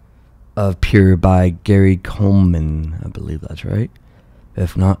of Pure by Gary Coleman. I believe that's right.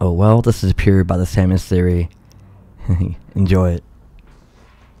 If not, oh well. This is Pure by the Samus Theory. Enjoy it.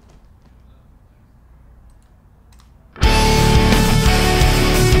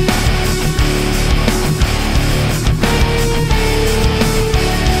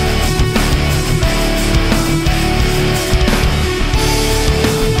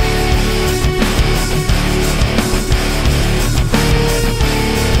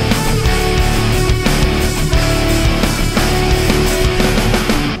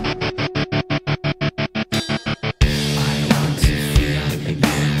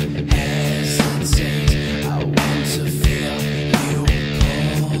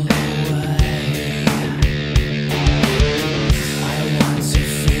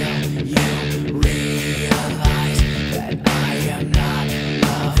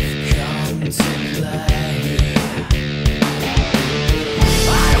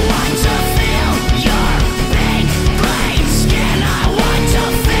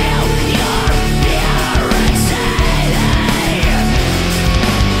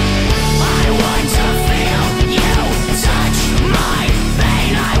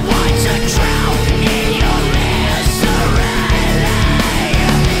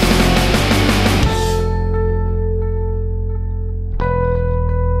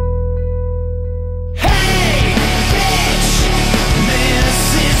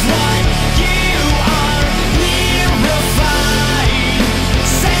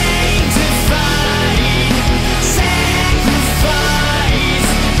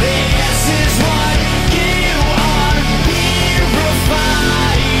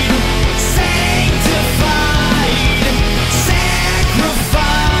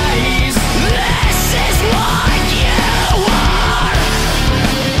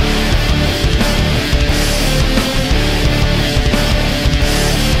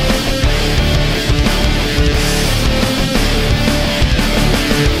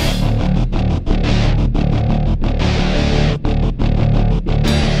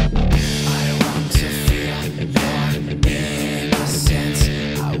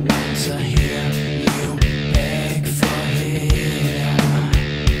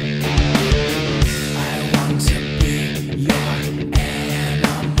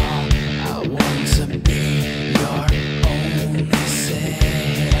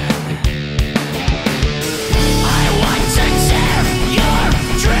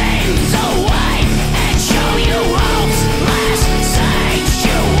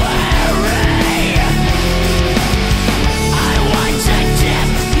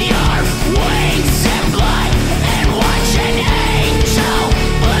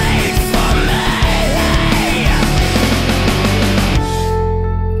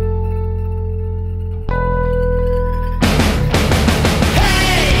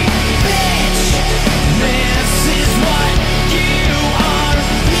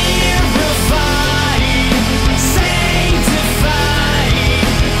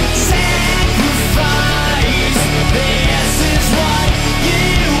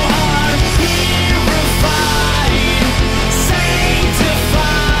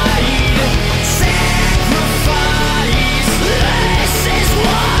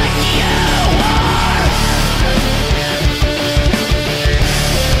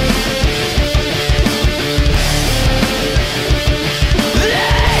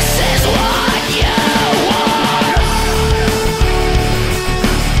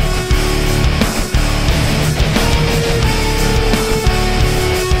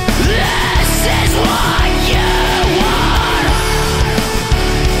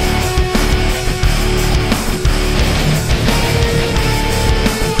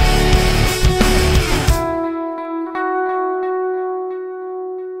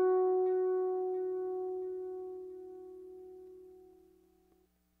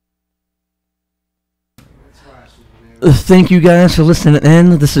 Thank you guys for listening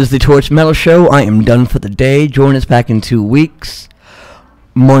in. This is the Torch Metal Show. I am done for the day. Join us back in 2 weeks.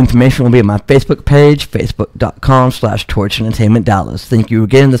 More information will be on my Facebook page, facebook.com/Torch Entertainment Dallas. Thank you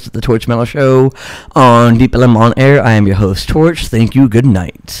again. This is the Torch Metal Show on Deep LM On Air. I am your host, Torch. Thank you. Good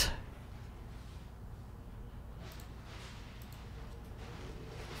night.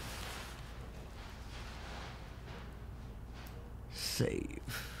 save.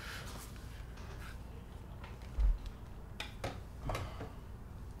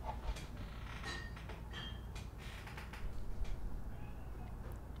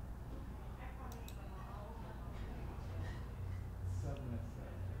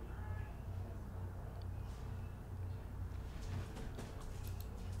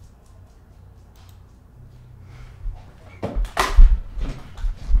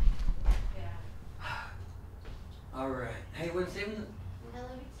 All right. Hey, we're saving the.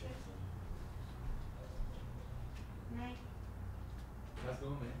 How's it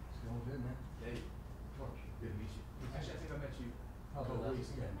going, man? It's going good, man. Hey, Torch, good to meet you. Actually, I think I met you a couple of weeks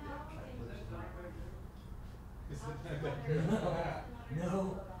ago. No.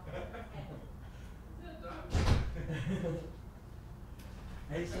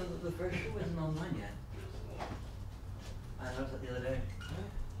 Hey, so the first show isn't online yet. I noticed that the other day.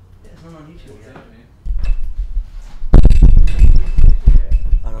 Yeah, it's not on YouTube What's yet. up, man?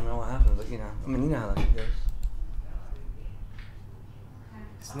 I don't know what happened, but you know, I mean, you know how that shit goes.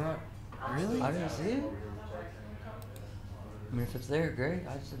 It's not really. I didn't see it. I mean, if it's there, great.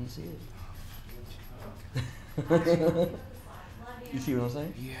 I just didn't see it. You see what I'm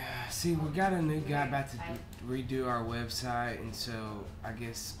saying? Yeah. See, we got a new guy about to redo our website, and so I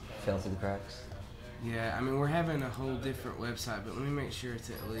guess. Fell through the cracks. Yeah. I mean, we're having a whole different website, but let me make sure it's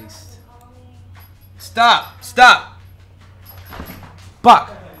at least. Stop! Stop! Buck!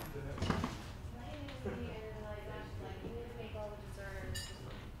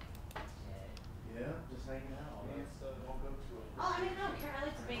 Yeah, just hanging out. Oh, I mean, I don't care. I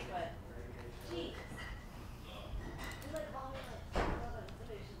like to bake, but jeez. You like call me like,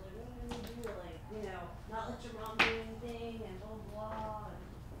 she's like, what are you gonna do? Like, you know, not let your mom do anything and blah blah blah.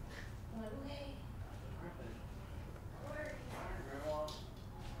 And I'm like, okay.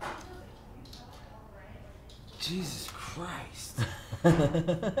 Jesus Christ. Made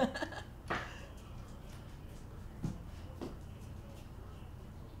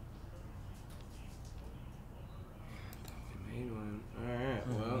one. Alright,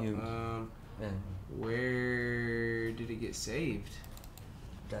 well, Yeah. where did it get saved?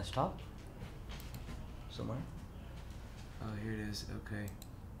 Desktop? Somewhere? Oh, here it is. Okay.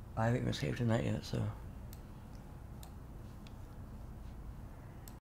 I haven't even saved tonight yet, so.